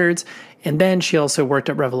Press Records. And then she also worked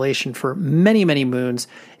at Revelation for many, many moons,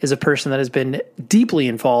 is a person that has been deeply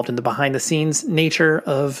involved in the behind-the-scenes nature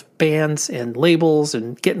of bands and labels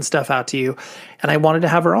and getting stuff out to you. And I wanted to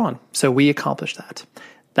have her on, so we accomplished that.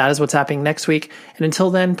 That is what's happening next week. And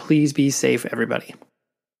until then, please be safe, everybody.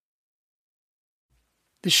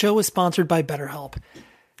 The show is sponsored by BetterHelp.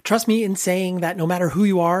 Trust me in saying that no matter who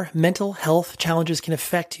you are, mental health challenges can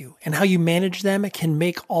affect you, and how you manage them can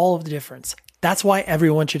make all of the difference. That's why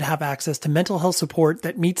everyone should have access to mental health support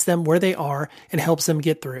that meets them where they are and helps them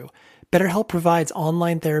get through. BetterHelp provides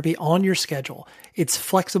online therapy on your schedule. It's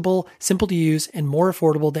flexible, simple to use, and more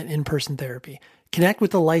affordable than in-person therapy. Connect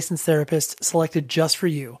with a licensed therapist selected just for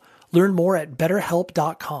you. Learn more at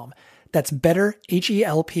betterhelp.com. That's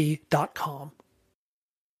betterhelp.com.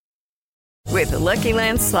 With the Lucky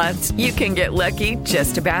Land Slots, you can get lucky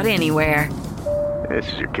just about anywhere.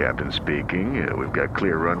 This is your captain speaking. We've got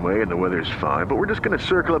clear runway and the weather's fine, but we're just going to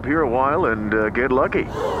circle up here a while and get lucky.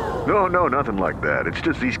 No, nothing like that. It's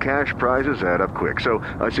just these cash prizes add up quick. So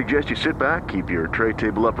I suggest you sit back, keep your tray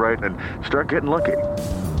table upright, and start getting lucky.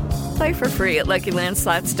 Play for free at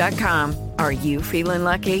LuckyLandSlots.com. Are you feeling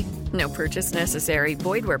lucky? No purchase necessary.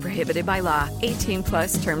 Void where prohibited by law.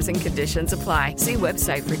 18+ terms and conditions apply. See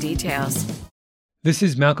website for details. This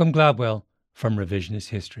is Malcolm Gladwell from Revisionist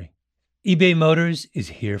History. eBay Motors is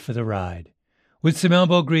here for the ride. With some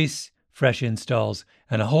elbow grease, fresh installs,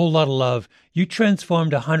 and a whole lot of love, you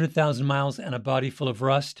transformed 100,000 miles and a body full of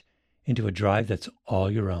rust into a drive that's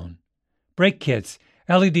all your own. Brake kits,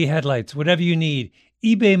 LED headlights, whatever you need,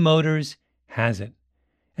 eBay Motors has it.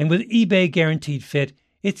 And with eBay Guaranteed Fit,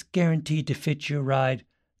 it's guaranteed to fit your ride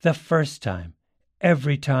the first time,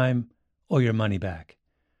 every time, or your money back.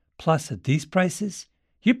 Plus, at these prices,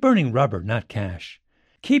 you're burning rubber, not cash.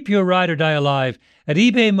 Keep your ride or die alive at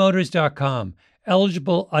ebaymotors.com.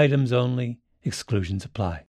 Eligible items only. Exclusions apply.